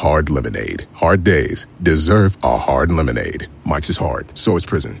 Mike's Hard Lemonade. Hard days deserve a hard lemonade. Mike's is hard, so is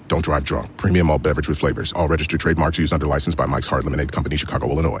prison. Don't drive drunk. Premium malt beverage with flavors. All registered trademarks used under license by Mike's Hard Lemonade Company, Chicago,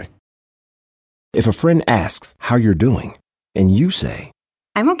 Illinois. If a friend asks how you're doing, and you say,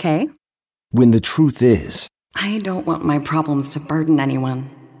 I'm okay. When the truth is, I don't want my problems to burden anyone.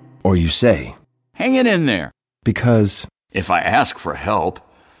 Or you say, Hang it in there. Because if I ask for help,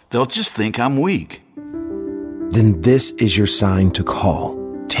 they'll just think I'm weak. Then this is your sign to call,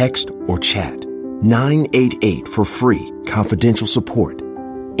 text, or chat 988 for free, confidential support.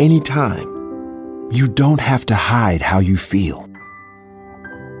 Anytime. You don't have to hide how you feel.